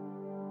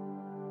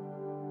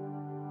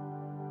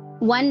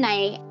 One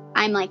night,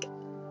 I'm, like,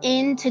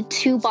 into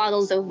 2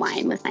 bottles of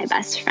wine with my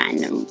best friend.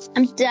 And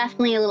I'm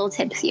definitely a little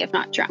tipsy, if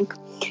not drunk.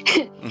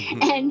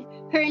 And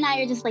her and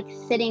I are just, like,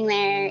 sitting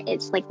there.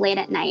 It's, like, late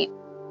at night.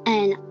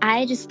 And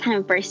I just kind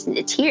of burst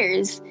into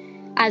tears,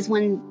 as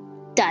one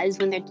does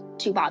when they're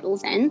 2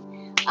 bottles in.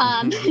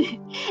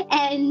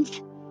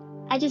 And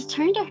I just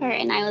turned to her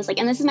and I was like,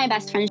 and this is my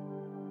best friend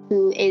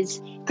who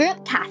grew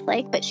up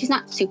Catholic, but she's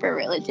not super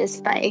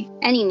religious by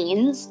any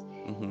means.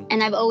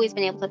 And I've always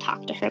been able to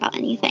talk to her about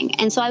anything.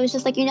 And so I was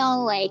just like,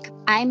 like,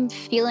 I'm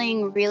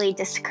feeling really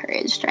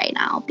discouraged right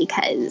now,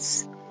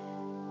 because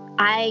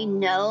I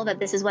know that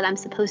this is what I'm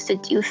supposed to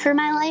do for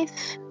my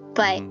life,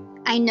 but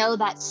I know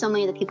that so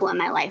many of the people in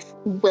my life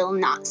will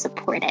not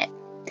support it.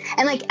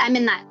 And, like, I'm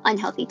in that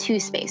unhealthy 2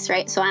 space,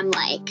 right? So I'm,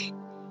 like,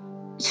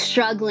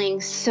 struggling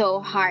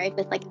so hard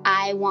with, like,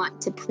 I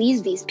want to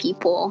please these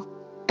people,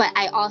 but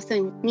I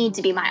also need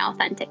to be my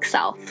authentic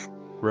self.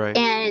 Right.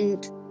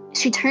 And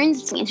she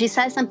turns to me and she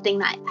says something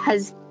that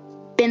has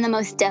been the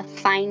most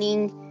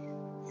defining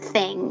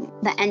thing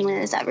that anyone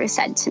has ever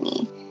said to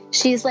me.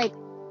 She's like,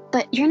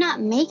 but you're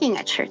not making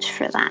a church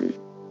for them.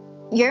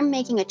 You're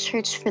making a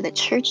church for the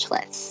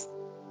churchless.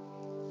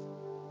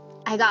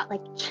 I got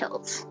like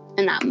chills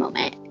in that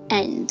moment.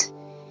 And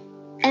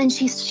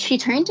she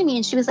turned to me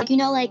and she was like,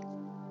 like,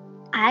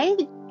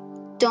 I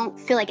don't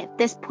feel like at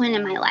this point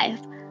in my life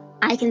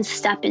I can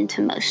step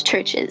into most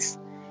churches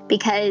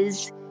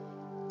because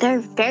they're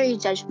very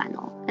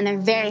judgmental and they're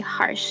very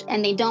harsh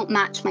and they don't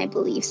match my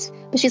beliefs.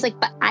 But she's like,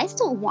 but I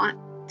still want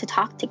to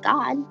talk to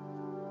God.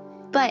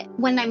 But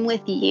when I'm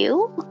with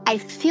you, I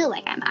feel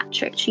like I'm at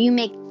church. You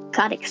make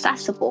God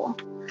accessible.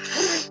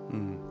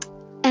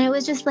 And it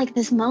was just like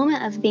this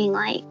moment of being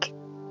like,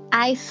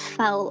 I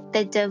felt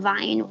the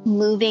divine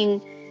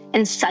moving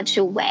in such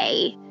a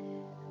way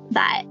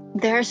that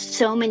there are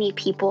so many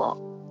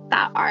people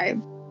that are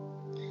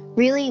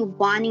really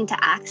wanting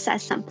to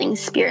access something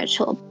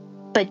spiritual,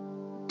 but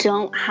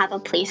don't have a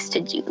place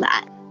to do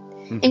that,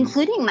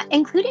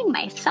 including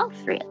myself,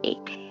 really.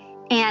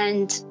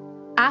 And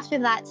after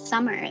that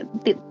summer,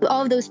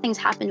 all of those things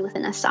happened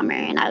within a summer,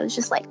 and I was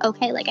just like,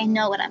 okay, like I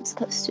know what I'm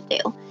supposed to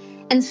do.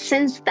 And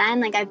since then,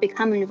 like I've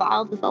become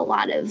involved with a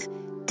lot of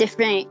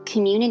different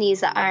communities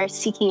that are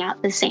seeking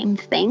out the same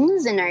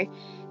things and are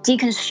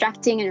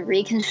deconstructing and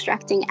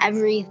reconstructing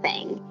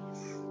everything,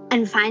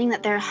 and finding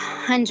that there are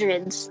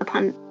hundreds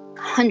upon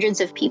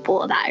hundreds of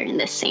people that are in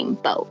the same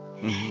boat.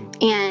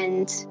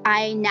 And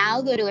I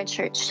now go to a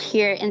church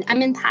here, and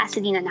I'm in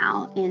Pasadena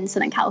now in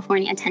Southern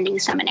California, attending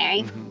seminary.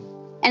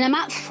 And I'm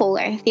at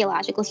Fuller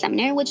Theological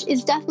Seminary, which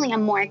is definitely a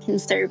more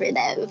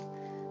conservative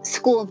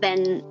school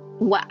than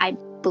what I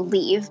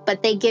believe,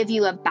 but they give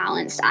you a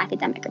balanced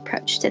academic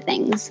approach to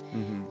things.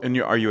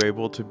 And are you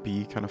able to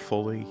be kind of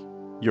fully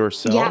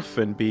yourself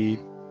and be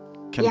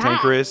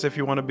cantankerous if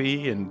you want to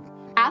be? And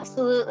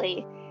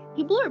absolutely.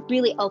 People are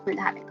really open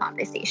to having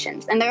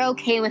conversations, and they're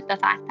okay with the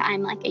fact that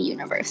I'm like a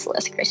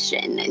universalist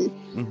Christian.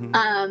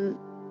 And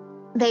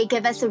they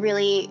give us a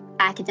really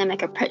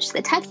academic approach to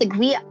the text. Like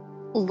we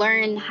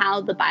learn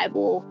how the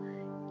Bible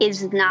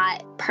is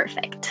not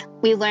perfect.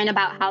 We learn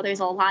about how there's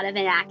a lot of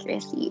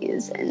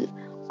inaccuracies and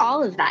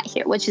all of that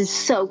here, which is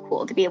so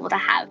cool to be able to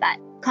have that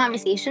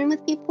conversation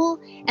with people.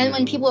 And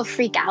when people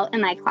freak out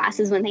in my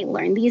classes when they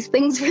learn these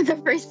things for the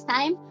first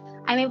time,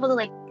 I'm able to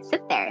like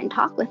sit there and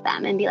talk with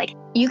them and be like,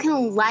 you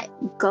can let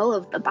go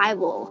of the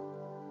Bible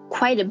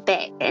quite a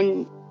bit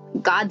and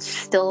God's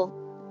still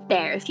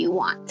there if you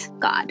want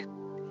God.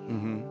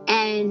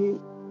 And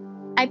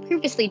I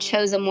purposely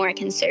chose a more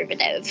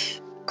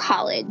conservative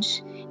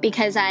college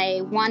because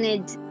I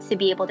wanted to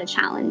be able to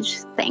challenge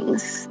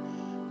things,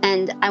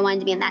 and I wanted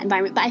to be in that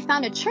environment. But I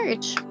found a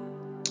church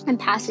in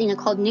Pasadena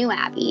called New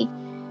Abbey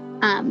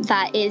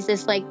that is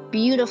this like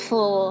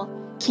beautiful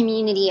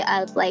community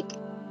of like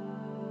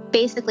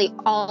basically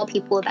all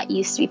people that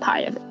used to be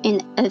part of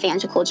an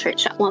evangelical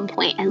church at one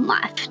point and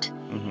left.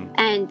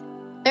 And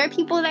there are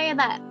people there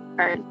that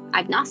are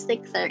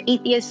agnostics, that are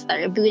atheists, that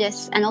are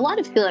Buddhists, and a lot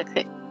of people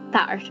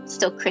that are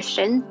still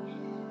Christian.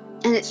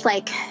 And it's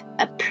like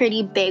a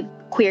pretty big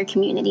queer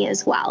community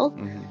as well.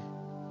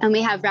 And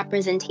we have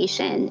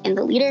representation in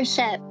the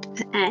leadership,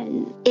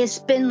 and it's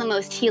been the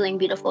most healing,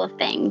 beautiful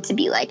thing to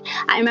be like.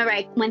 I remember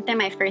I went there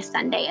my first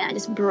Sunday and I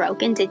just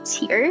broke into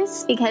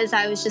tears because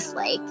I was just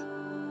like,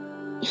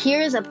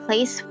 here's a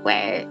place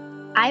where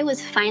I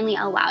was finally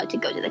allowed to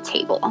go to the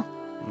table.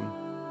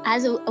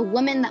 As a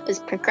woman that was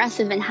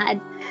progressive and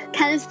had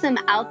kind of some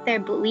out there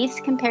beliefs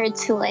compared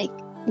to like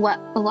what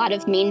a lot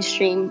of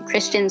mainstream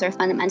Christians or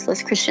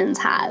fundamentalist Christians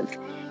have.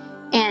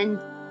 And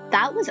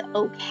that was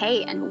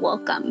okay and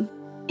welcome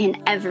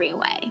in every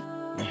way.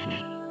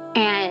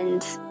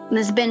 And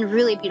it's been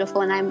really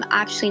beautiful. And I'm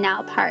actually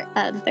now part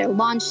of their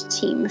launch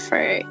team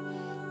for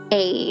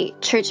a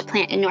church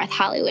plant in North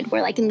Hollywood.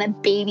 We're like in the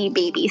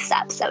baby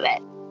steps of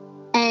it.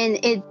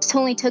 And it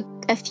only took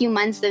a few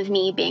months of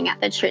me being at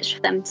the church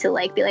for them to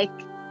like be like,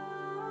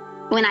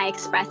 when I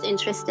expressed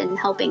interest in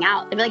helping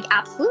out, they'd be like,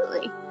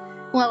 absolutely.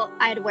 Well,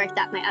 I had worked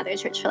at my other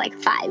church for like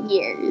 5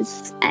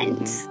 years,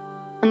 and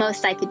the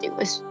most I could do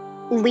was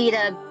lead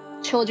a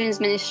children's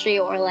ministry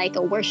or like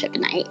a worship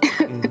night.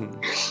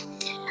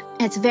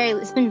 It's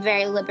been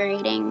very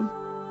liberating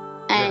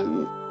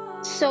and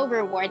so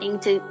rewarding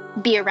to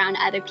be around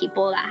other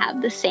people that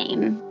have the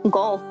same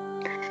goal,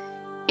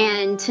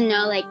 and to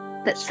know like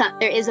that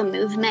there is a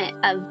movement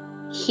of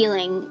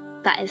healing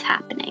that is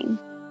happening.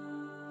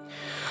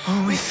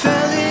 Oh, we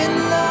fell in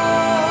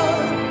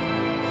love,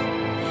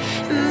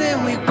 and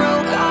then we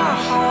broke our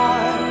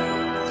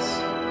hearts,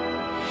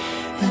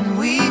 and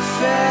we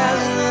fell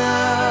in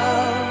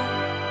love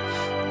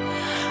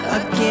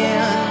again.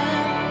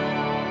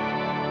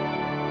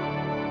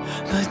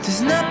 But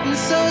there's nothing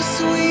so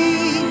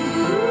sweet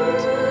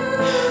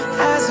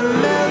as a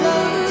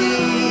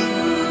melody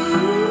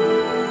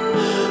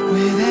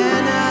with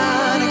an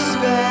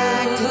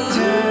unexpected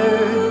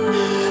turn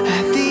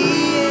at the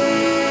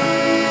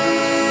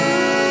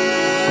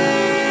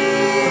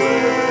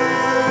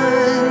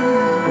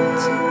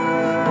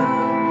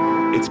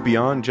end. It's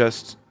beyond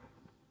just,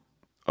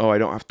 I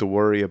don't have to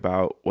worry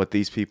about what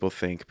these people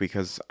think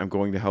because I'm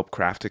going to help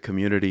craft a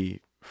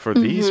community for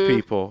these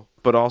people,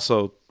 but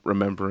also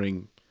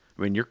remembering,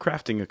 I mean, you're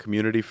crafting a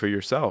community for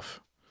yourself.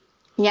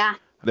 Yeah.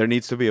 There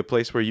needs to be a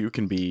place where you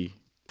can be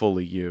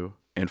fully you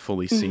and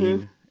fully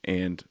seen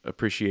and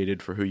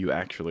appreciated for who you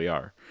actually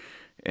are.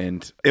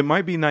 And it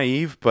might be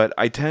naive, but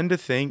I tend to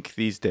think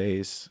these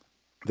days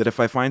that if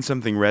I find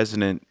something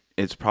resonant,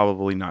 it's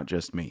probably not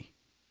just me,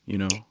 you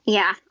know?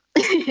 Yeah.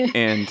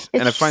 And It's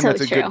I find so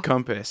that's a true. good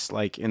compass,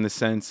 like in the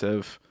sense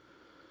of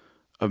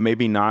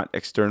maybe not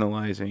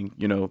externalizing,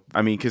 you know,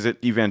 I mean, because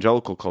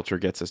evangelical culture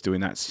gets us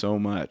doing that so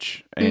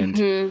much.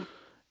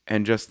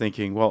 And just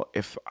thinking, well,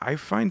 if I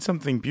find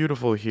something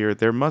beautiful here,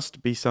 there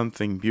must be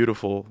something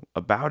beautiful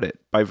about it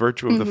by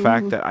virtue of the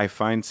fact that I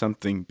find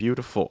something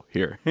beautiful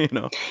here, you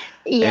know?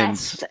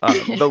 Yes.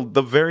 And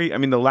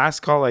the last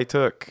call I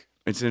took,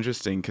 it's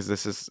interesting because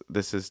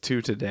this is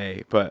two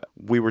today, but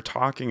we were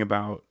talking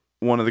about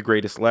one of the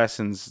greatest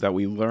lessons that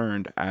we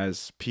learned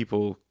as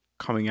people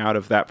coming out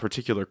of that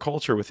particular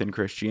culture within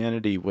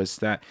Christianity was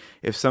that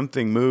if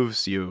something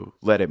moves you,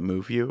 let it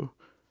move you.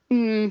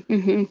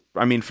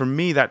 I mean, for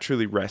me, that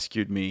truly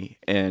rescued me,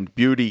 and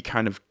beauty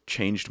kind of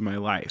changed my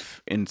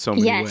life in so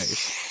many ways.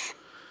 Yes.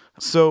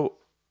 So,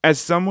 as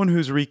someone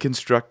who's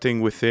reconstructing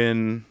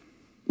within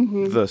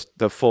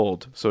the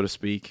fold, so to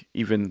speak,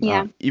 even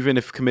Yeah. even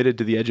if committed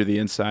to the edge of the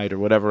inside or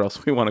whatever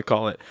else we want to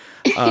call it,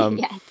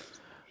 Yes.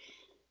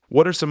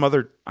 what are some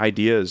other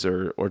ideas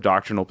or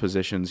doctrinal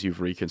positions you've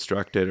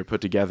reconstructed or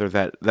put together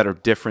that are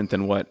different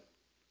than what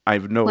I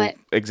know What?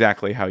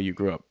 exactly how you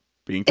grew up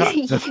being taught?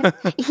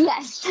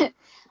 Yes.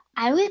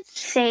 I would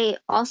say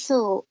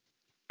also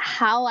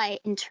how I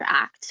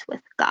interact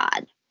with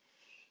God,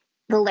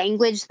 the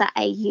language that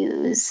I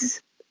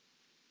use.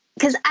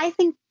 Because I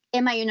think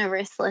in my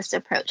universalist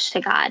approach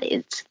to God,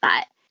 it's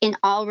that in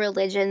all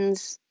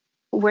religions,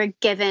 we're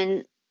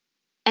given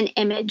an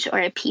image or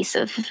a piece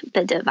of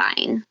the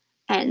divine.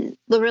 And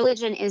the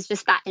religion is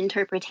just that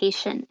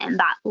interpretation and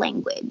that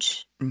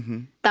language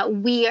that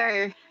we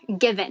are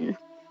given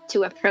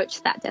to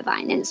approach that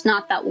divine. And it's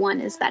not that one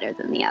is better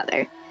than the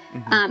other.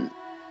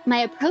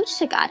 My approach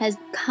to God has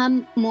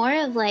become more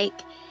of like,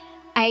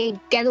 I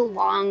get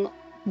along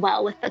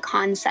well with the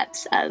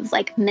concepts of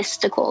like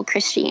mystical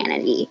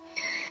Christianity,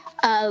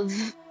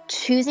 of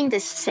choosing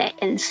to sit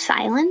in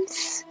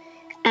silence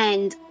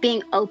and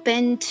being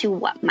open to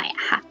what might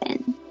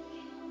happen.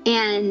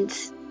 And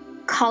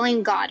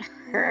calling God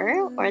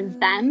her or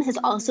them has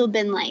also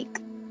been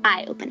like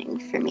eye-opening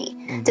for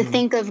me to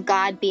think of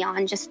God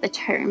beyond just the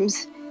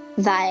terms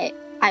that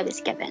I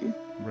was given.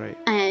 Right.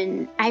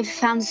 And I've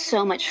found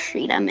so much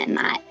freedom in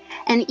that.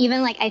 And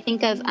even like I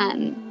think of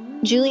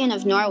Julian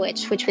of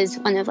Norwich, which was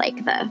one of like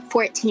the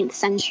 14th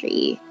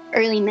century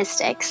early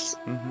mystics.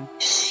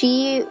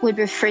 She would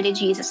refer to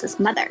Jesus as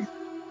mother.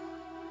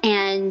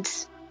 And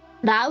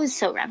that was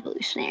so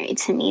revolutionary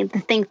to me to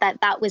think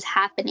that that was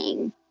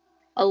happening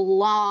a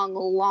long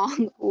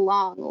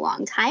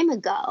time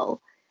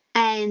ago.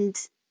 And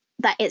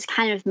that it's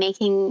kind of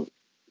making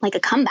like a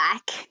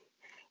comeback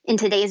in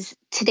today's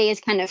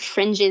kind of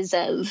fringes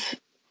of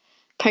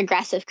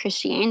progressive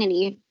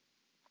Christianity,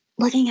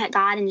 looking at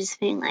God and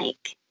just being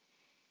like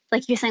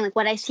you're saying, like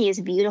what I see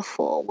is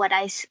beautiful,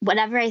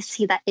 whatever I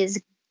see that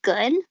is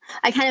good.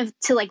 I kind of,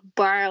 to like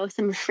borrow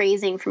some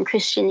phrasing from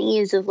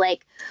Christianese of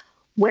like,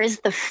 where's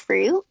the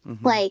fruit?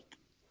 Like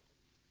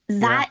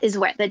that is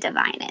where the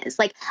divine is.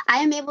 Like I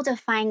am able to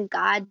find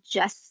God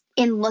just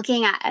in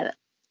looking at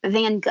a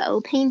Van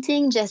Gogh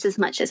painting just as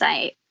much as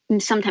I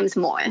sometimes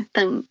more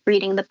than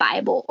reading the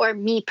Bible or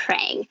me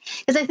praying.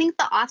 Because I think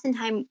that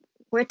oftentimes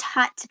we're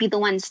taught to be the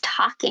ones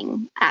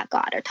talking at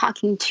God or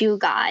talking to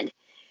God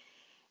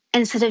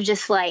instead of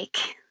just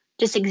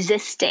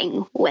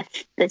existing with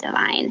the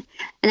divine.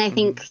 And I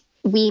think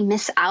we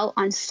miss out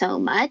on so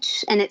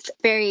much. And it's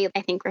very,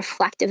 I think,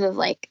 reflective of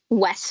like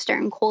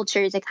Western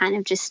culture to kind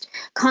of just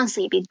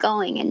constantly be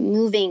going and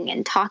moving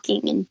and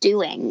talking and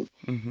doing.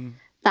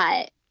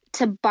 That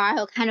to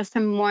borrow kind of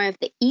from more of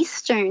the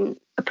Eastern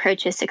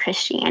approaches to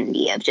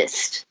Christianity of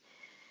just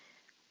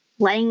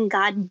letting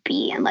God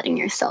be and letting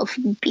yourself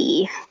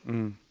be.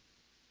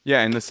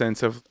 Yeah, in the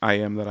sense of I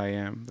am that I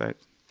am, that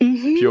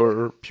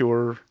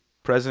pure,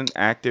 present,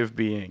 active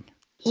being.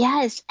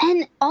 Yes,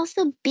 and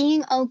also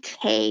being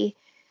okay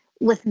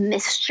with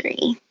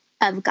mystery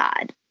of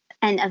God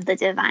and of the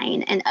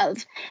divine and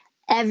of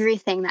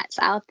everything that's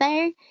out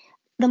there.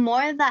 The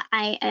more that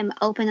I am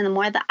open and the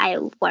more that I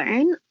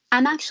learn,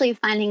 I'm actually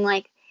finding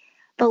like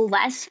the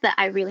less that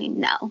I really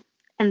know.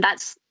 And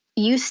that's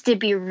used to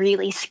be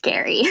really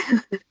scary.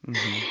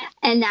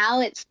 And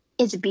now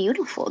it's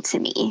beautiful to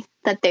me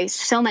that there's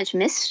so much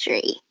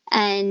mystery.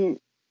 And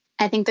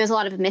I think there's a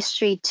lot of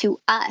mystery to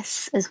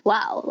us as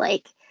well,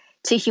 like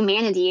to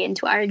humanity and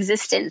to our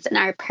existence and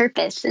our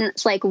purpose. And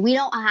it's like, we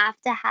don't have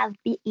to have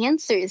the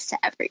answers to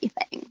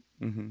everything.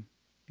 And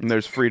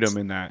there's freedom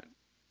in that.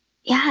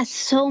 Yeah,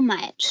 so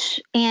much.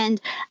 And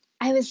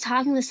I was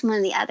talking with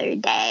someone the other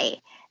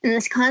day, and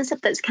this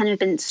concept that's kind of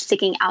been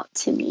sticking out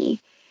to me,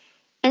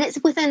 and it's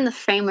within the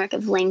framework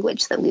of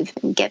language that we've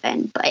been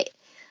given, but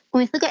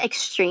when we look at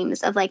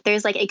extremes of like,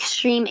 there's like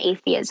extreme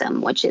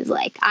atheism, which is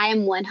like, I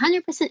am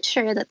 100%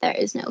 sure that there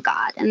is no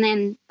God. And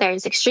then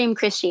there's extreme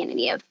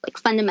Christianity of like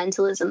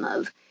fundamentalism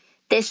of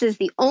this is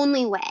the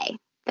only way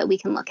that we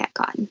can look at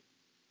God.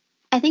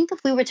 I think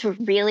if we were to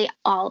really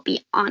all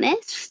be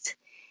honest,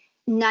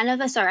 none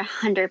of us are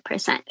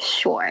 100%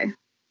 sure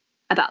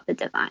about the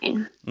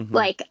divine,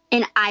 like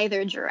in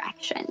either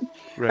direction.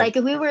 Right. Like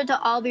if we were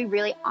to all be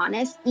really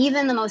honest,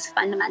 even the most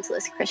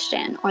fundamentalist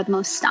Christian or the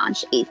most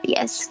staunch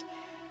atheist,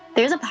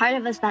 there's a part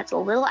of us that's a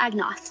little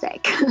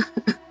agnostic.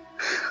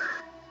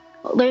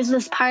 There's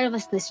this part of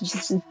us that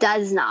just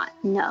does not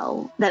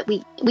know, that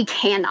we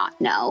cannot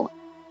know.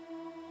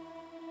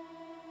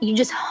 You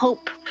just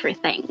hope for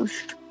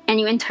things and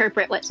you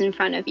interpret what's in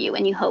front of you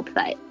and you hope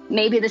that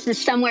maybe this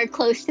is somewhere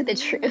close to the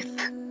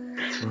truth.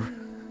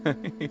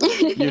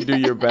 You do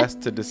your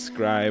best to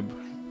describe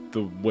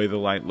the way the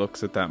light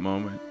looks at that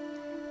moment.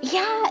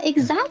 Yeah,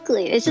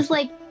 exactly. It's just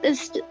like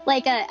this,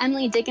 like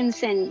Emily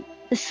Dickinson,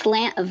 the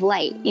slant of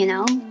light, you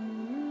know?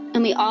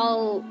 And we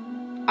all,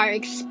 our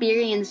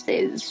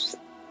experiences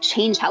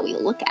change how we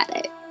look at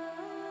it.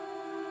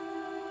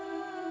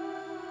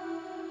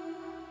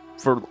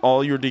 For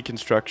all your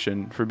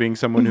deconstruction, for being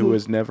someone who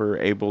was never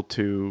able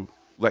to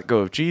let go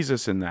of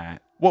Jesus in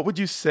that, what would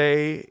you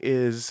say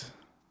is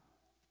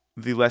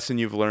the lesson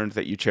you've learned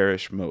that you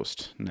cherish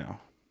most now?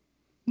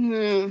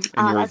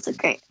 That's a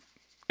great.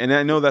 And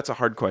I know that's a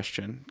hard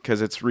question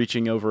because it's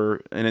reaching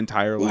over an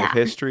entire life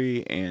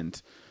history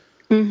and,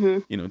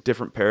 you know,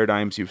 different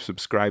paradigms you've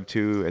subscribed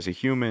to as a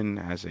human,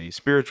 as a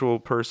spiritual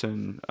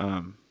person.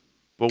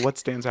 Well, what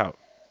stands out?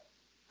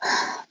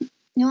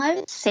 You know, I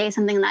would say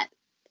something that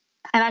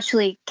I've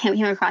actually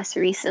came across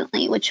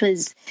recently, which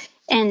was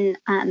in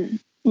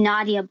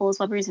Nadia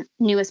Bolz-Weber's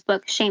newest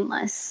book,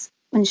 Shameless.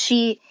 When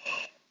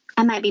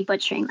I might be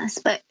butchering this,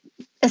 but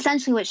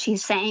essentially what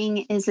she's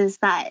saying is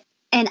that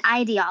an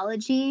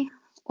ideology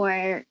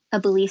or a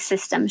belief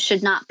system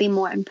should not be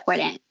more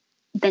important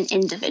than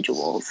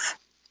individuals.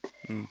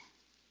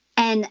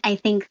 And I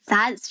think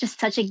that's just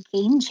such a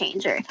game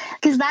changer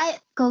because that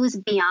goes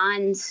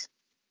beyond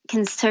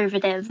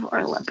conservative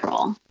or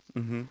liberal.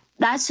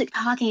 That's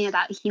talking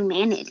about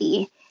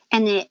humanity.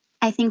 And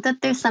I think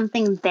that there's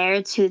something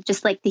there to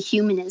just like the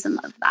humanism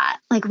of that.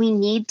 Like we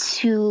need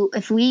to,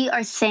 if we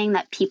are saying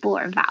that people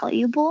are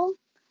valuable,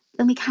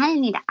 then we kind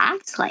of need to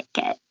act like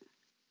it,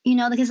 you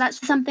know, because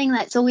that's something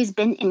that's always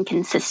been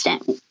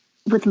inconsistent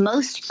with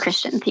most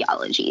Christian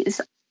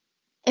theologies.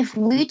 If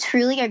we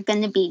truly are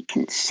going to be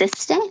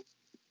consistent,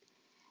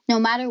 no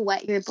matter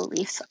what your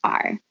beliefs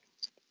are,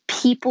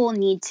 people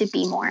need to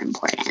be more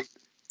important.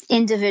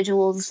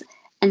 Individuals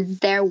and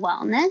their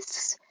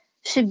wellness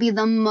should be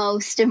the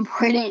most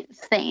important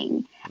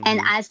thing.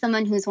 And as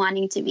someone who's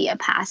wanting to be a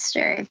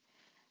pastor,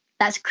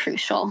 that's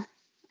crucial.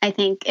 I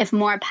think if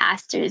more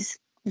pastors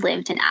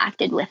lived and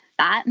acted with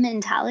that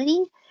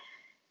mentality,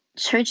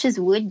 churches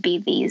would be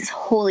these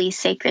holy,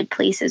 sacred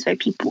places where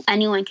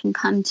anyone can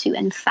come to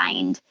and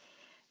find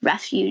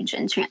refuge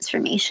and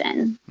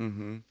transformation.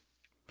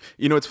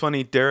 You know, it's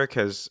funny, Derek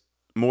has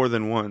more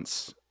than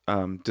once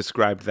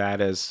described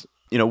that as,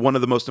 you know, one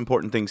of the most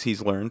important things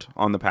he's learned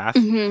on the path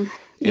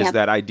is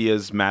that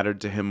ideas mattered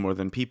to him more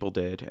than people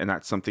did. And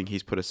that's something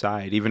he's put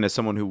aside, even as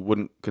someone who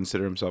wouldn't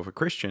consider himself a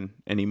Christian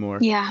anymore.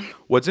 Yeah.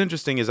 What's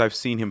interesting is I've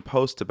seen him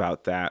post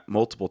about that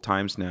multiple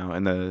times now.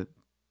 And the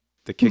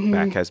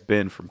kickback has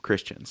been from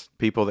Christians.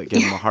 People that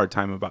give him a hard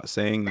time about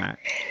saying that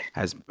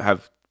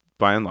have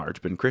by and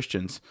large been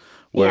Christians,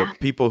 where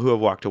people who have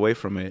walked away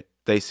from it,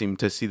 they seem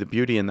to see the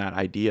beauty in that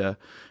idea.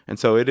 And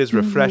so it is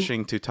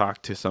refreshing to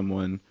talk to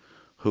someone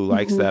who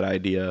likes that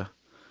idea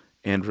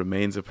and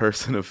remains a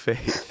person of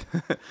faith.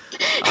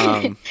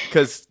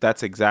 Because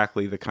that's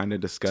exactly the kind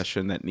of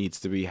discussion that needs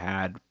to be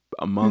had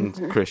among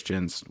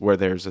Christians where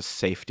there's a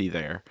safety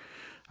there.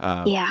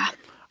 I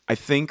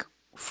think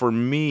for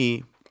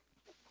me,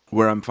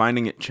 where I'm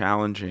finding it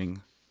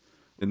challenging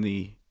in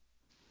the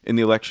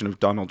election of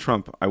Donald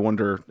Trump, I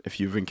wonder if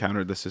you've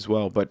encountered this as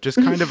well, but just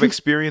kind of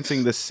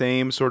experiencing the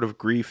same sort of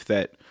grief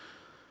that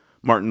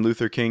Martin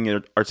Luther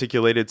King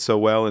articulated so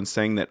well in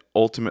saying that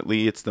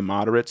ultimately it's the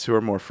moderates who are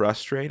more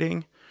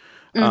frustrating.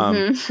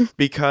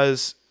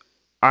 Because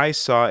I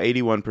saw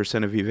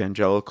 81% of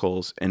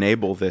evangelicals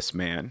enable this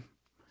man.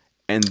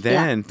 And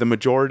then the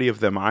majority of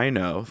them I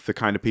know, the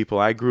kind of people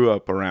I grew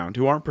up around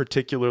who aren't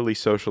particularly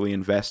socially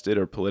invested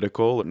or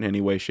political in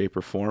any way, shape,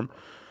 or form,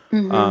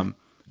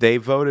 they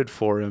voted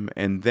for him.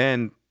 And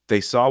then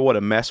they saw what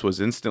a mess was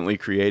instantly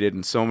created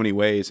in so many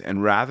ways.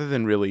 And rather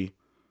than really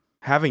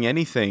having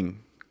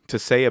anything to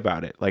say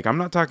about it, like I'm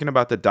not talking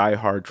about the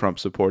diehard Trump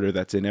supporter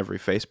that's in every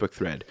Facebook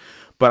thread,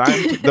 but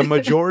I'm the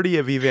majority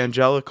of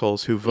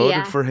evangelicals who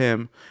voted for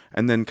him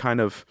and then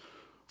kind of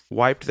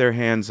wiped their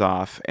hands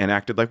off and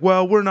acted like,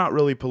 well, we're not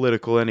really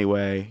political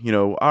anyway. You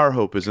know, our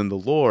hope is in the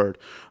Lord.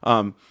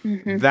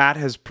 That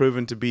has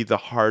proven to be the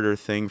harder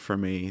thing for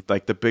me,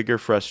 like the bigger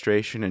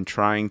frustration in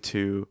trying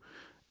to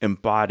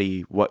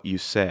embody what you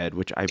said,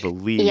 which I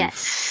believe,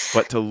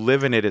 but to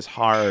live in it is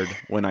hard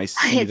when I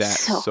see that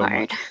so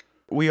much.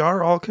 we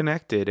are all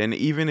connected. And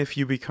even if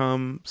you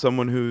become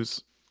someone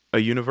who's a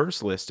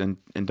universalist and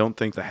don't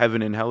think the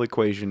heaven and hell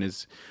equation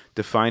is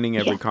defining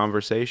every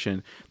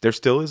conversation, there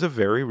still is a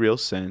very real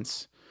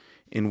sense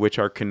in which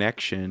our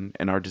connection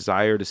and our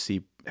desire to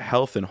see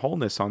health and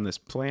wholeness on this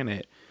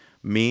planet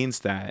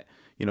means that,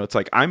 you know, it's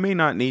like, I may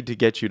not need to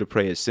get you to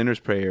pray a sinner's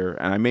prayer,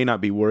 and I may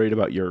not be worried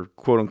about your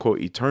quote unquote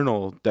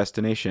eternal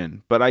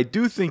destination, but I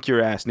do think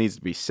your ass needs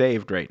to be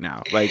saved right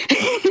now. Like,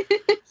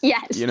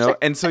 yes, you know,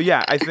 and so,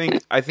 yeah, I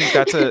think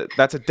that's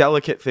a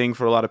delicate thing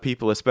for a lot of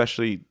people,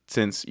 especially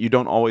since you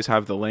don't always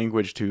have the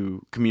language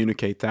to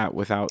communicate that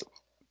without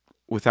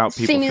people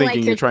seeming thinking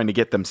like you're trying to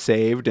get them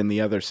saved in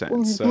the other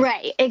sense. So.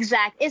 Right,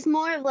 exactly. It's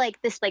more of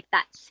like this, like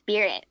that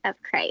spirit of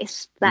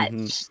Christ, that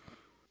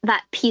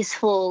that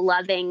peaceful,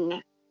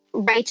 loving,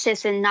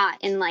 righteous, and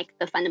not in like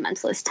the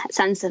fundamentalist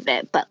sense of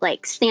it, but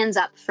like stands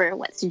up for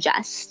what's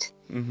just.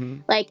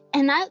 Like,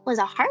 and that was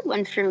a hard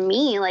one for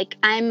me. Like,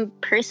 I'm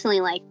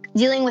personally like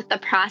dealing with the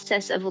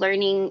process of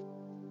learning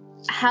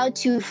how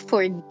to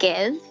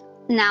forgive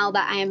now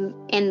that I'm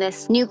in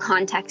this new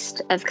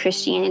context of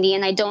Christianity,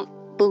 and I don't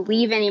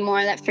believe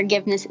anymore that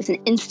forgiveness is an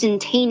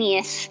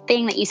instantaneous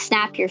thing that you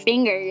snap your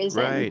fingers.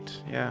 Right.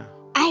 Yeah.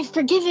 I've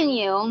forgiven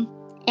you.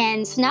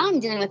 And so now I'm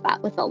dealing with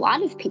that with a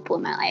lot of people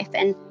in my life.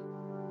 And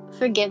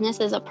forgiveness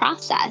is a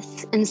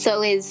process. And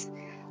so is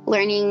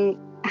learning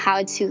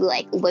how to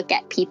like look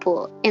at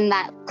people in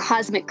that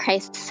cosmic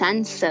Christ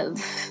sense of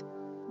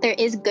there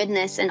is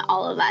goodness in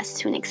all of us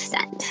to an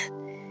extent.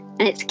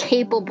 And it's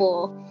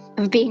capable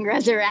of being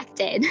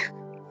resurrected.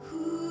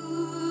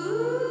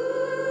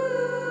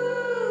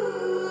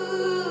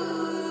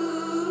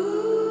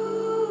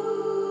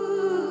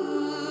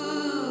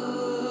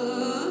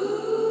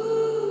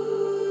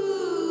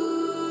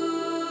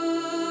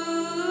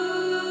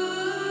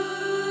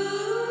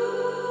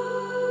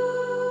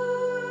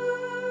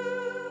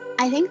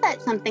 I think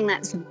that's something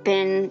that's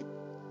been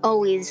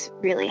always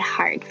really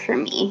hard for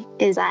me,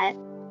 is that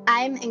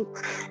I'm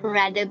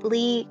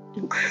incredibly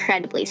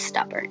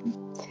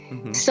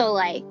stubborn. So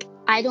like,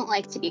 I don't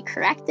like to be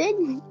corrected.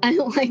 I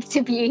don't like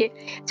to be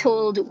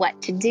told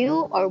what to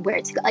do or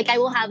where to go. Like, I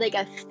will have like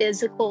a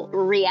physical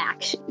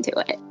reaction to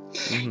it.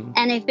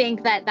 And I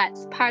think that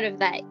that's part of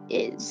that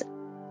is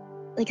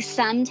like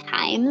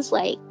sometimes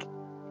like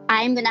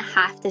I'm going to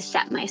have to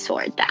set my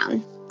sword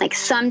down. Like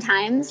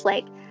sometimes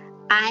like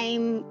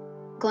I'm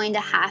going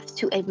to have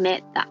to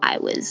admit that I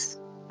was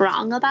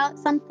wrong about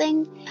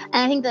something. And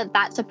I think that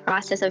that's a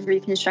process of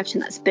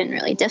reconstruction that's been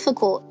really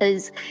difficult,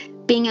 is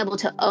being able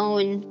to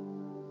own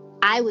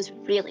I was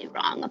really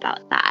wrong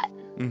about that.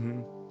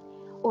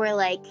 Or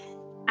like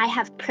I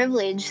have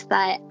privilege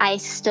that I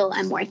still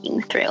am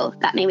working through,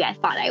 that maybe I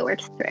thought I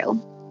worked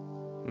through.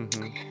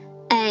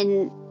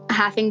 And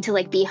having to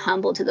like be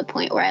humble to the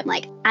point where I'm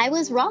like, I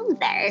was wrong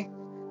there.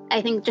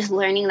 I think just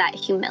learning that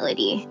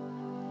humility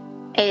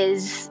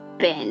has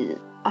been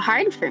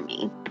hard for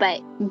me, but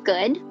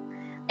good.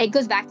 It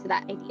goes back to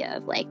that idea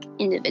of like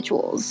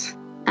individuals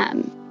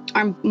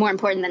are more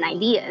important than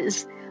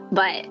ideas.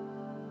 But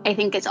I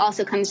think it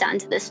also comes down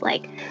to this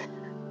like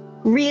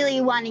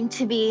really wanting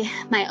to be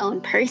my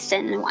own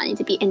person and wanting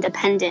to be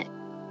independent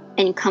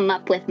and come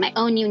up with my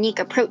own unique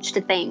approach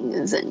to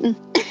things. And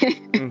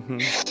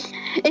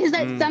is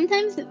that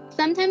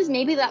sometimes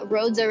maybe that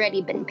road's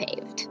already been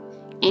paved,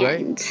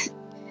 and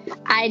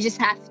I just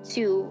have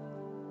to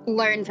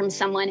learn from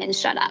someone and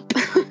shut up.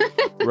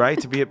 Right,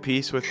 to be at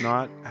peace with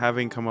not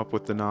having come up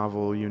with the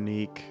novel,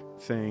 unique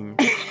thing.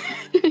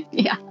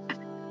 Yeah.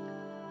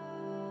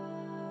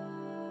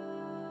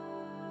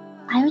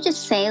 I would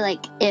just say,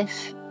 like,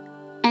 if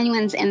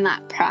anyone's in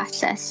that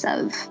process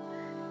of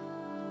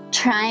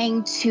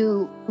trying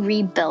to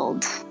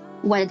rebuild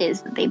what it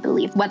is that they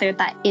believe, whether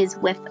that is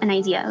with an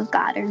idea of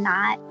God or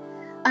not,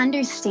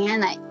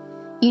 understand that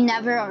you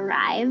never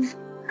arrive.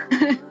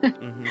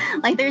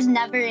 Like, there's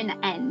never an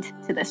end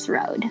to this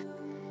road.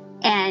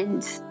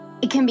 And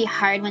it can be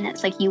hard when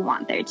it's like you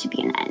want there to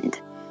be an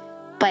end.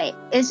 But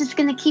it's just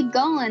going to keep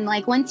going.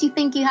 Like, once you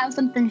think you have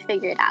something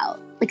figured out,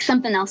 like,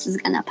 something else is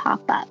going to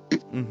pop up.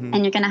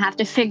 And you're going to have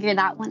to figure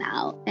that one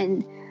out.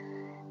 And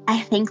I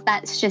think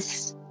that's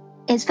just,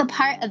 it's the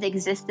part of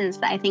existence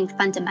that I think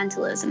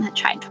fundamentalism had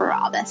tried to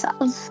rob us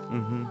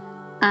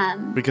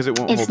of. Because it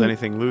won't hold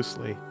anything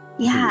loosely.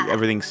 Yeah.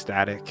 Everything's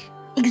static.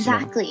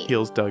 Exactly. You know,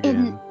 heels dug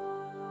in.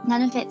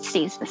 None of it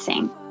stays the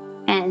same.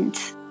 And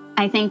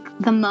I think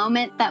the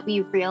moment that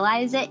we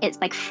realize it, it's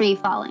like free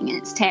falling and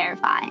it's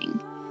terrifying.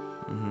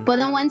 But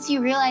then once you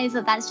realize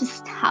that that's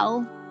just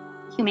how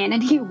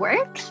humanity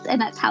works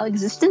and that's how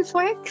existence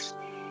works,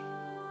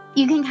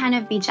 you can kind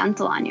of be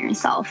gentle on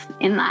yourself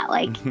in that,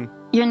 like,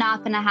 you're not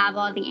going to have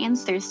all the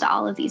answers to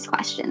all of these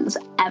questions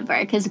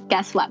ever, because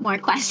guess what? More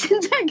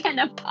questions are going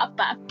to pop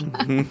up.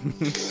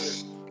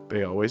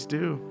 They always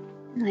do.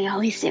 They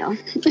always do.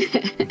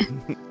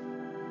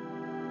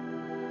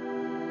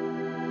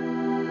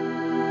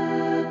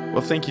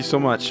 Well, thank you so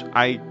much.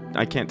 I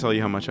can't tell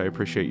you how much I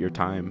appreciate your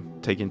time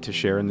taken to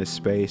share in this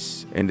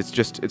space. And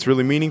it's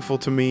really meaningful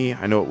to me.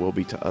 I know it will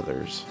be to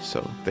others.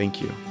 So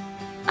thank you.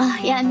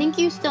 Yeah, and thank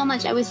you so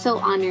much. I was so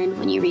honored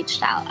when you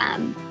reached out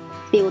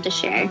to be able to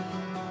share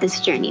this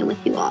journey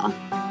with you all.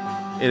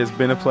 It has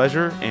been a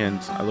pleasure, and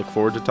I look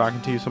forward to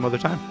talking to you some other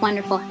time.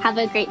 Wonderful. Have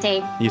a great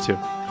day. You too.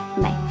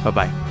 Bye.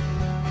 Bye-bye.